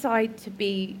you decide to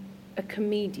be a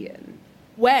comedian?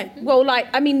 When? Well, like,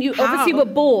 I mean, you obviously were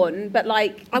born, but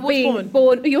like, I was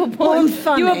born. You were born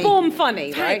funny. You were born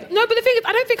funny, right? No, but the thing is,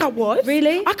 I don't think I was.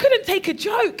 Really? I couldn't take a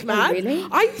joke, man. Oh, really?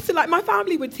 I used to, like, my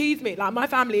family would tease me. Like, my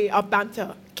family are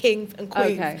banter kings and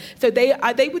queens. Okay. So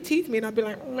they would tease me, and I'd be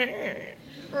like, meh.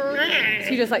 So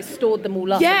you just like stored them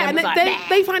all up. Yeah, and was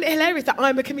they find it hilarious that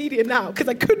I'm a comedian now because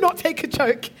I could not take a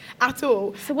joke at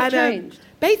all. So what changed?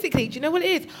 Basically, do you know what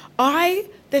it is?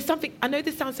 There's something, I know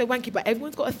this sounds so wanky, but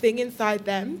everyone's got a thing inside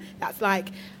them that's like,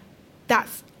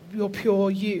 that's your pure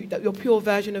you, that your pure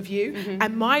version of you. Mm-hmm.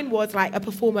 And mine was like a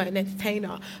performer and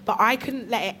entertainer, but I couldn't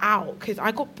let it out because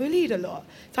I got bullied a lot.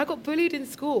 So I got bullied in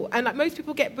school, and like most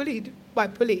people get bullied by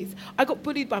bullies, I got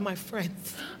bullied by my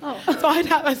friends. Oh. So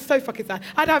that's so fucking sad.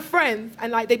 I'd have friends,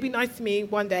 and like they'd be nice to me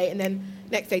one day, and then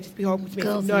next day just be horrible to me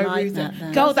Girls for no like reason. that,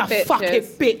 though. Girls are Bitches. fucking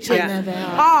bitches. Yeah. I know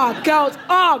they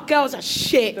are. Girls are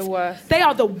shit. The worst. They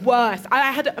are the worst.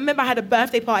 I remember I had a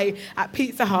birthday party at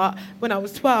Pizza Hut when I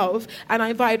was 12, and I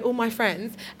invited all my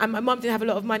friends, and my mum didn't have a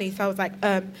lot of money, so I was like,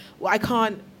 well, I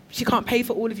can't she can't pay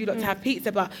for all of you lot to have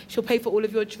pizza, but she'll pay for all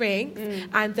of your drinks.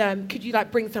 And could you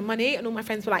like bring some money? And all my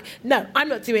friends were like, no, I'm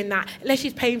not doing that. Unless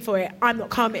she's paying for it, I'm not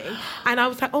coming. And I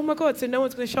was like, oh my God, so no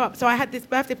one's going to show up. So I had this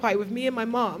birthday party with me and my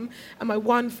mum and my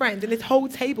one friend and this whole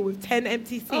table with 10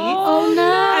 empty seats. Oh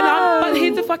no. But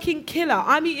here's the fucking killer.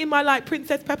 I'm eating my like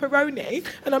princess pepperoni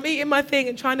and I'm eating my thing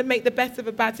and trying to make the best of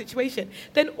a bad situation.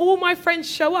 Then all my friends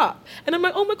show up and I'm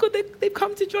like, oh my God, they've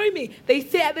come to join me. They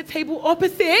sit at the table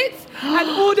opposite and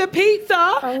order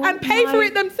pizza and pay for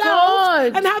it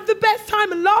themselves and have the best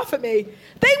time and laugh at me.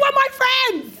 They were my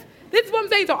friends. This is what I'm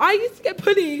saying. So I used to get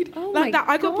bullied like that.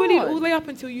 I got bullied all the way up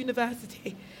until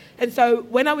university. And so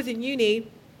when I was in uni,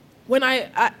 when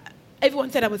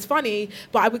everyone said I was funny,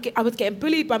 but I was getting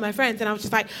bullied by my friends and I was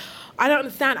just like, I don't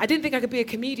understand. I didn't think I could be a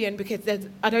comedian because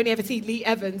I'd only ever see Lee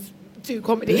Evans do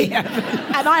comedy.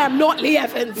 And I am not Lee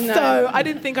Evans. No. So I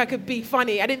didn't think I could be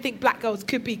funny. I didn't think black girls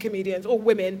could be comedians or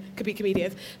women could be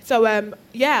comedians. So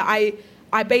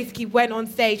I basically went on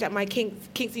stage at my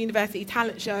Kingston University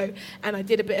talent show and I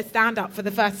did a bit of stand-up for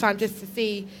the first time just to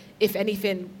see if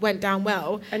anything went down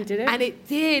well. And did it? And it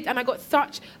did. And I got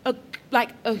such a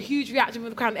huge reaction from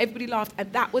the crowd and everybody laughed.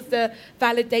 And that was the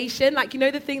validation. Like, you know,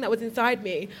 the thing that was inside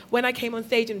me when I came on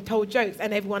stage and told jokes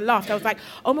and everyone laughed. I was like,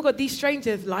 oh my God, these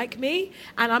strangers like me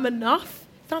and I'm enough.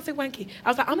 Sounds so wanky. I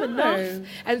was like, I'm enough.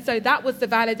 And so that was the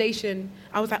validation.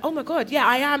 I was like, oh my God, yeah,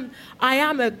 I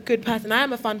am a good person. I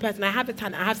am a fun person. I have a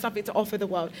talent. I have something to offer the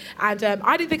world. And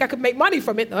I didn't think I could make money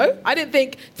from it, though. I didn't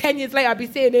think 10 years later I'd be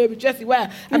sitting here with Jessie Ware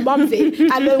and Mumsy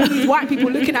and all these white people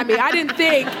looking at me. I didn't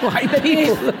think that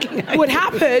this would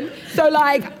happen. So,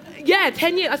 like, yeah,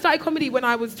 10 years. I started comedy when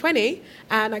I was 20,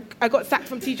 and I got sacked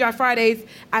from TGI Fridays,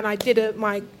 and I did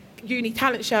my uni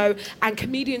talent show, and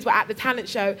comedians were at the talent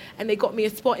show and they got me a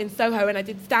spot in Soho and I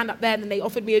did stand-up there and they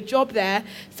offered me a job there.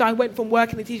 So I went from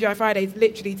working the TGI Fridays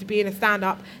literally to being a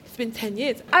stand-up. It's been 10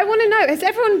 years. I want to know, has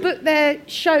everyone booked their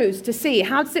shows to see?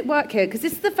 How does it work here? Because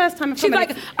this is the first time I've She's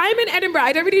like, I'm in Edinburgh,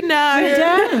 I don't really know.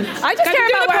 I just care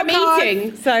about where I'm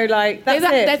eating. So like, that's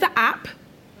it. There's an app.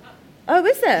 Oh,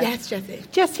 is there? Yes, Jessie.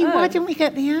 Jessie, why didn't we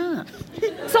get the app?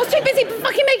 So I was too busy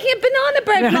fucking making a banana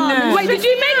bread, Mum. No. Wait, did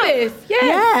you make this?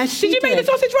 Yes. Did you make the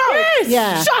sausage roll? Yes.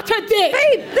 Yeah. Shut a dick.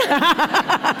 You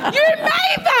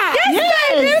made that?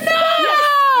 Yes.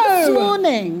 No. This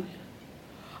morning.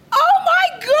 Oh my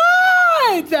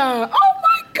God. Oh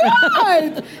my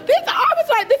God. I was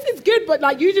like, this is good, but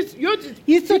like you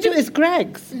thought it was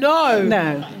Greg's? No.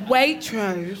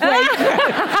 Waitrose.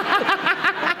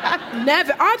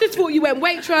 Never. I just thought you went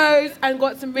Waitrose and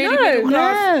got some really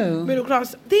middle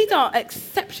class. These are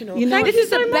exceptional. You know, this is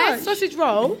the best sausage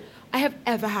roll I have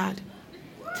ever had.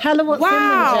 Tell her what's in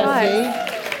them, Jessie.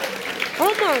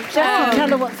 Oh my God. Jessie, tell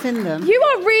her what's in them. You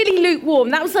are really lukewarm.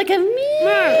 That was like a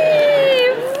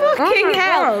fucking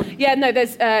hell. God. Yeah, no,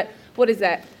 there's, what is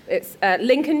that? It's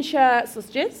Lincolnshire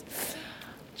sausages,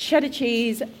 cheddar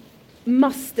cheese,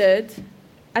 mustard,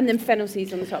 and then fennel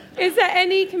seeds on the top. Is there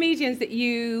any comedians that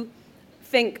you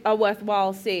think are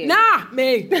worthwhile seeing? Nah,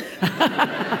 me.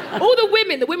 All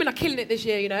the women are killing it this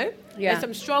year, you know? Yeah. There's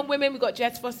some strong women. We've got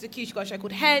Jess Foster Q, she's got a show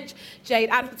called Hench. Jade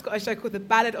Adams got a show called The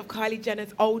Ballad of Kylie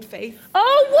Jenner's Old Face.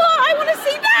 Oh, what? I want to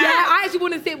see that! Yeah, I actually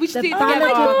want to see it. We should do it Ballad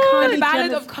together. of The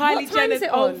Ballad Jenner's- of Kylie Jenner's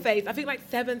Old on? Face. I think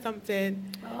like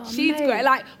 7-something. Oh, She's mate. great.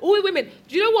 Like, all the women.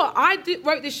 Do you know what?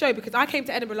 Wrote this show because I came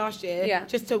to Edinburgh last year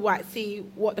just to see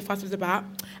what the fuss was about.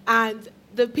 And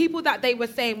the people that they were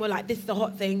saying were like, this is the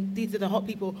hot thing, these are the hot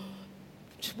people.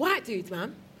 Just white dudes,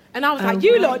 man. And I was like,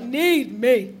 you lot need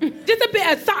me. Just a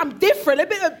bit of something different, a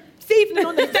bit of seasoning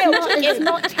on the tail. It's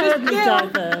not terribly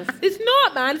diverse. It's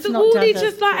not, man. It's not all these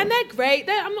diverse, just like, and they're great.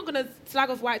 I'm not going to slag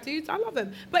off white dudes. I love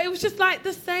them. But it was just like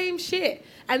the same shit.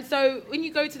 And so when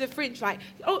you go to the Fringe, like,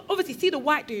 obviously see the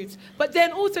white dudes, but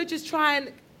then also just try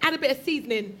and add a bit of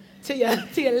seasoning to your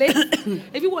list.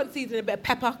 If you want seasoning, a bit of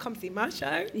pepper, come see my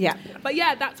show. Yeah. But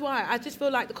yeah, that's why. I just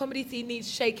feel like the comedy scene needs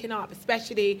shaking up,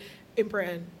 especially in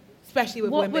Britain. Especially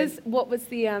with women. What was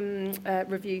the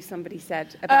review somebody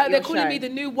said about your they're calling show? me the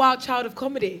new wild child of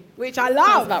comedy, which I love.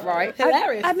 Sounds about right.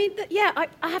 Hilarious. I mean, I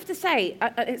have to say,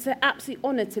 it's an absolute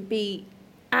honour to be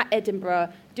at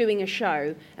Edinburgh doing a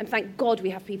show, and thank God we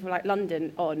have people like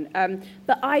London on.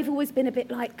 But I've always been a bit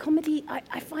like comedy.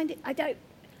 I find it. I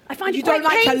find You it quite don't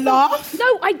like to painful. laugh?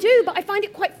 No, I do, but I find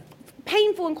it quite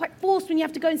painful and quite forced when you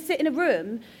have to go and sit in a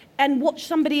room and watch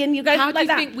somebody and you go How like do you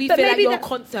that. think we But feel at maybe your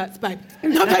concerts, babe?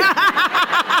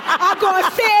 I've got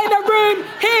to sit in a room,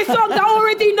 hear songs I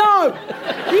already know.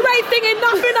 You ain't singing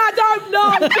nothing I don't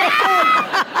know, Jason.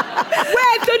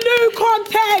 Where's the new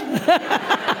content?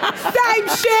 Same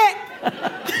shit.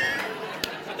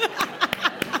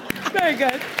 Very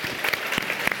good.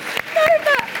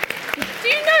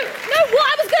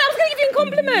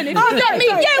 compliment. If you let me,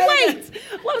 wait.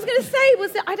 What I was going to say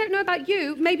was that I don't know about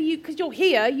you. Maybe you, because you're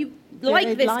here, you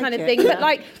like this kind of thing. But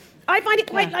like, I find it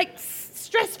quite like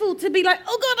stressful to be like,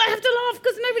 oh God, I have to laugh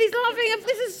because nobody's laughing.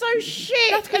 This is so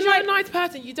shit. That's because you're a nice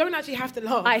person. You don't actually have to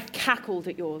laugh. I cackled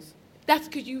at yours. That's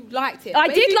because you liked it. I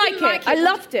did like it. I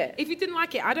loved it. If you didn't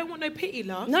like it, I don't want no pity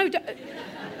laugh. No, do you know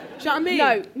what I mean?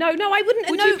 No, I wouldn't.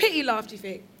 Would you pity laugh, do you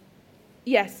think?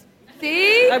 Yes.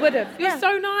 See? I would have. You're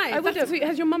so nice. I would have.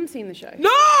 Has your mum seen the show?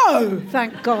 No!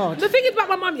 Thank God. The thing is about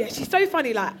my mum, she's so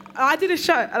funny. Like, I did a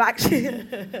show, like,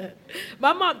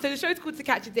 my mum, so the show's called To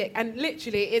Catch a Dick, and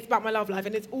literally it's about my love life,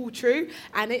 and it's all true,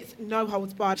 and it's no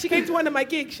holds barred. She came to one of my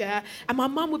gigs, and my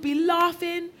mum would be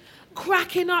laughing,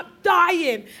 cracking up,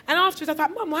 dying. And afterwards, I was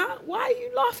like, Mum, why are you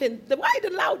laughing? Why are you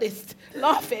the loudest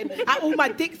laughing at all my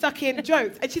dick-sucking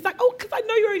jokes? And she's like, oh, because I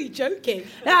know you're only joking.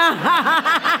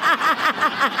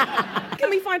 Can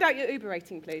we find out your Uber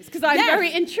rating, please? Because I'm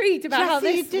very intrigued about how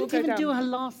this you didn't even do her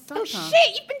Last Supper. Oh,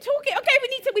 shit, you've been talking. Okay,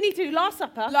 we need to. Last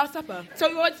Supper. Last Supper. So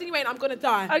you're insinuating I'm going to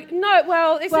die? No,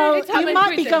 well, it's you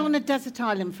might be going on a desert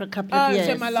island for a couple of years.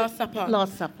 So my Last Supper.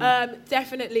 Last Supper.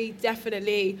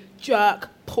 Definitely jerk.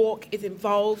 Pork is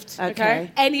involved. Okay.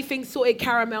 Anything salted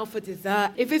caramel for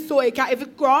dessert. If it's if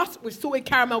it's grass with salted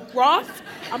caramel grass,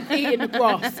 I'm eating the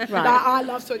grass. Right. Like, I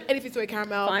love anything salted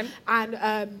caramel. Fine.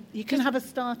 And you can have a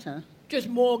starter. Just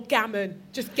more gammon.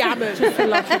 Just gammon. Just a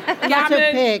lot of gammon,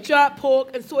 pig. jerk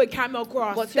pork, and salted caramel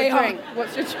grass. What's your drink?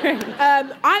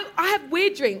 I have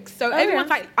weird drinks. So everyone's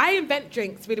like, I invent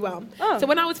drinks really well. Oh. So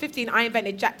when I was 15, I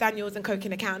invented Jack Daniels and Coke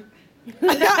in a can.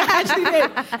 I actually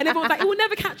did. And everyone's like, it will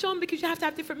never catch on because you have to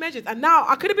have different measures. And now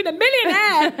I could have been a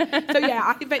millionaire. So yeah,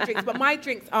 I invent drinks. But my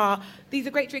drinks these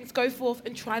are great drinks. Go forth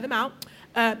and try them out.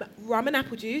 Rum and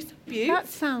apple juice. That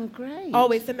sounds great. Oh,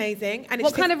 it's amazing. And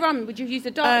what kind of rum? Would you use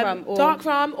a dark rum? Or dark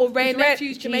rum or Ray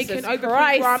Nephew's Jamaican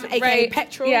overproof rum, aka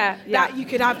petrol. That you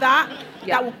could have that.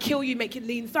 Yeah. That will kill you, make you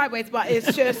lean sideways. But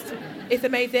it's just, it's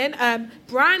amazing.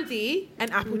 Brandy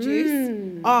and apple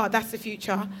juice. Oh, that's the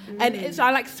future. And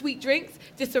I like sweet drinks.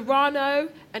 Di Serrano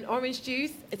and orange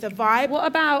juice. It's a vibe. What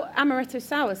about amaretto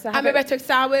sours? Amaretto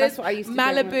sours. That's what I used to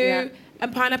Malibu.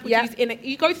 And pineapple juice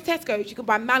you go to Tesco's, you can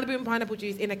buy Malibu and pineapple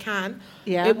juice in a can.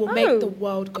 Yeah. It will make the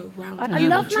world go round. I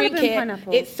love drink Malibu it. and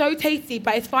pineapple. It's so tasty,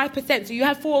 but it's 5%. So you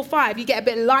have 4 or 5, you get a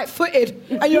bit light-footed,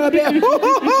 and you're a bit.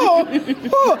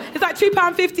 It's like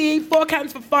 £2.50, 4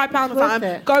 cans for £5 or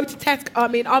something. Go to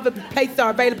Tesco. Other places are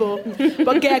available,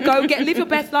 but live your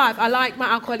best life. I like my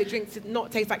alcoholic drinks to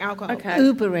not taste like alcohol. Okay.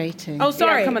 Uber rating. Oh,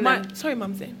 sorry. Yeah, come on then. Sorry,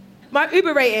 Mumsy. My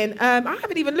Uber rating. I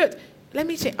haven't even looked. Let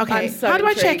me check. Okay, how do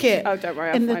I check it? Oh, don't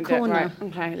worry, I'll in the find corner. it.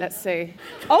 Right. Okay, let's see.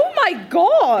 Oh my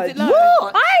God! Is it low?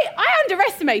 What? I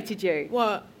underestimated you.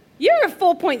 What? You're a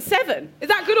 4.7. Is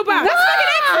that good or bad? That's fucking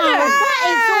excellent.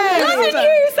 That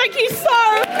is Thank you so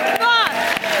much.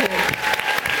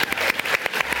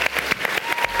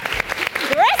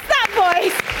 Rest that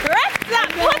voice. Rest that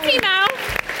potty mouth.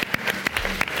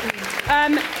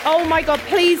 Oh my God,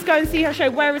 please go and see her show.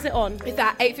 Where is it on? It's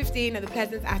at 8:15 at the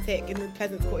Pleasance Attic in the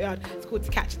Pleasance Courtyard. It's called To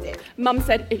Catch a Dick. Mum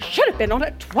said it should have been on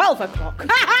at 12 o'clock.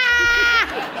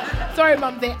 Sorry,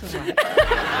 Mumsy.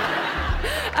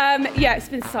 Yeah, it's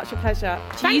been such a pleasure.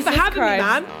 Thanks for having me,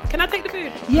 man. Can I take the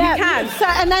food? Yeah, you can. So,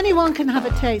 and anyone can have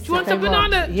a taste. Do you want some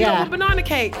banana? Do you want banana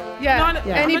cake? Yeah.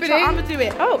 Anybody? I'm gonna do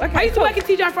it. Oh, okay. I used to work in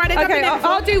TGI Fridays. Okay,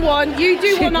 I'll do one. You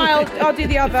do one. I'll do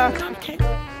the other. Banana cake.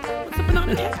 What's a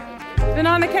banana cake?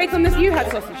 Banana cake on this. You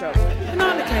had sausage rolls.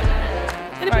 Banana cake.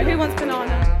 Right, who wants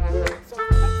banana?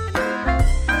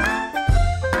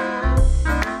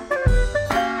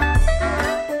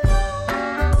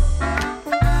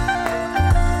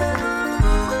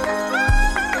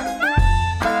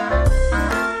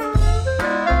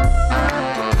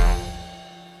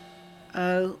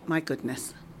 Oh my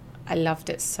goodness. I loved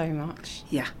it so much.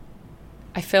 Yeah.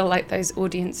 I feel like those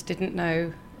audience didn't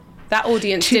know. That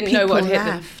audience Two didn't know what people hit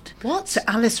them. left. What? So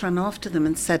Alice ran after them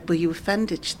and said, were you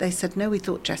offended? They said, no, we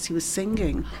thought Jessie was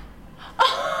singing.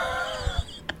 Are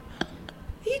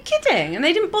you kidding? And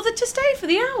they didn't bother to stay for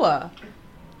the hour?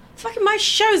 Fucking my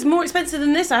show's more expensive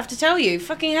than this, I have to tell you.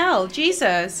 Fucking hell,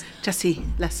 Jesus. Jessie,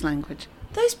 less language.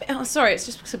 Sorry, it's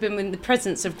just because I've been in the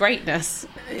presence of greatness.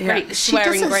 Yeah. Great, She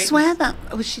swearing doesn't greatness. swear that.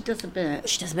 Oh, she does a bit.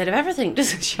 She does a bit of everything,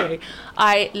 doesn't she?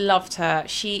 I loved her.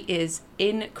 She is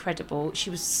incredible. She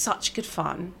was such good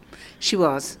fun. She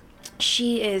was.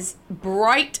 She is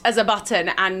bright as a button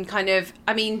and kind of,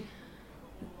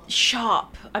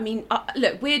 sharp.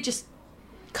 Look, we're just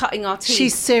cutting our teeth.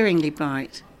 She's searingly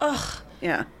bright. Ugh.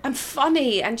 Yeah. And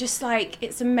funny and just like,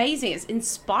 it's amazing. It's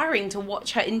inspiring to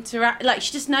watch her interact. Like,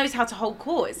 she just knows how to hold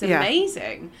court. It's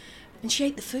amazing. And she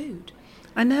ate the food.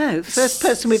 I know. First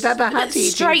person we've ever had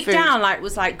eating straight food. down, like,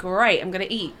 was like, great, I'm going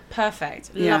to eat.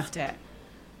 Perfect. Yeah. Loved it.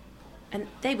 And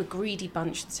they were greedy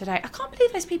bunch today. I can't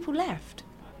believe those people left.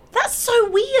 That's so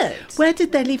weird. Where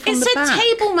did they leave from the back? It said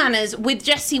table manners with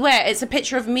Jessie Ware. It's a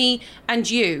picture of me and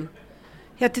you.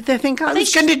 Yeah, did they think I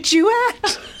was going to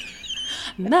duet?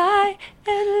 My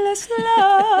endless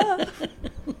love.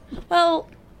 Well,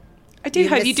 I do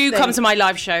hope you do come to my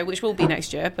live show, which will be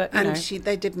next year. But and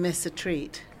they did miss a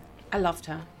treat. I loved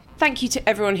her. Thank you to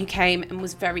everyone who came and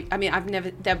was very. I mean,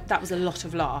 that was a lot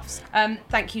of laughs.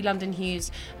 Thank you, London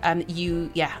Hughes.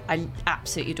 I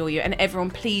absolutely adore you. And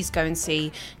everyone, please go and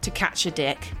see To Catch a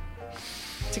Dick,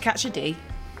 To Catch a D,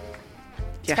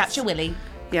 To Catch a Willy.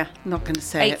 Yeah, not going to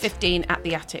say 8:15 at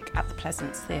the Attic at the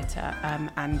Pleasance Theatre,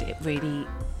 and it really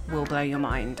will blow your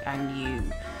mind, and you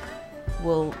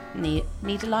will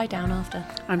need to lie down after.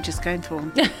 I'm just going to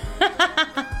one.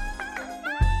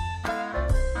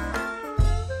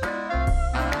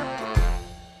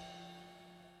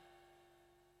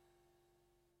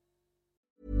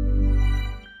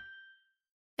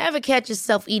 Ever catch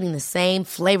yourself eating the same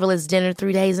flavorless dinner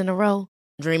 3 days in a row?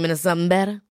 Dreaming of something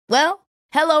better? Well,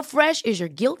 HelloFresh is your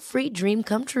guilt-free dream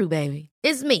come true, baby.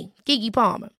 It's me, Keke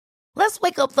Palmer. Let's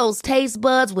wake up those taste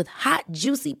buds with hot,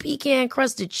 juicy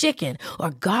pecan-crusted chicken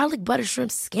or garlic butter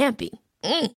shrimp scampi.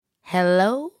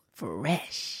 Hello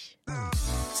Fresh.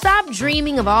 Stop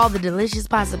dreaming of all the delicious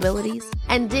possibilities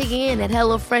and dig in at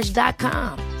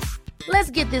HelloFresh.com.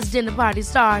 Let's get this dinner party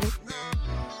started.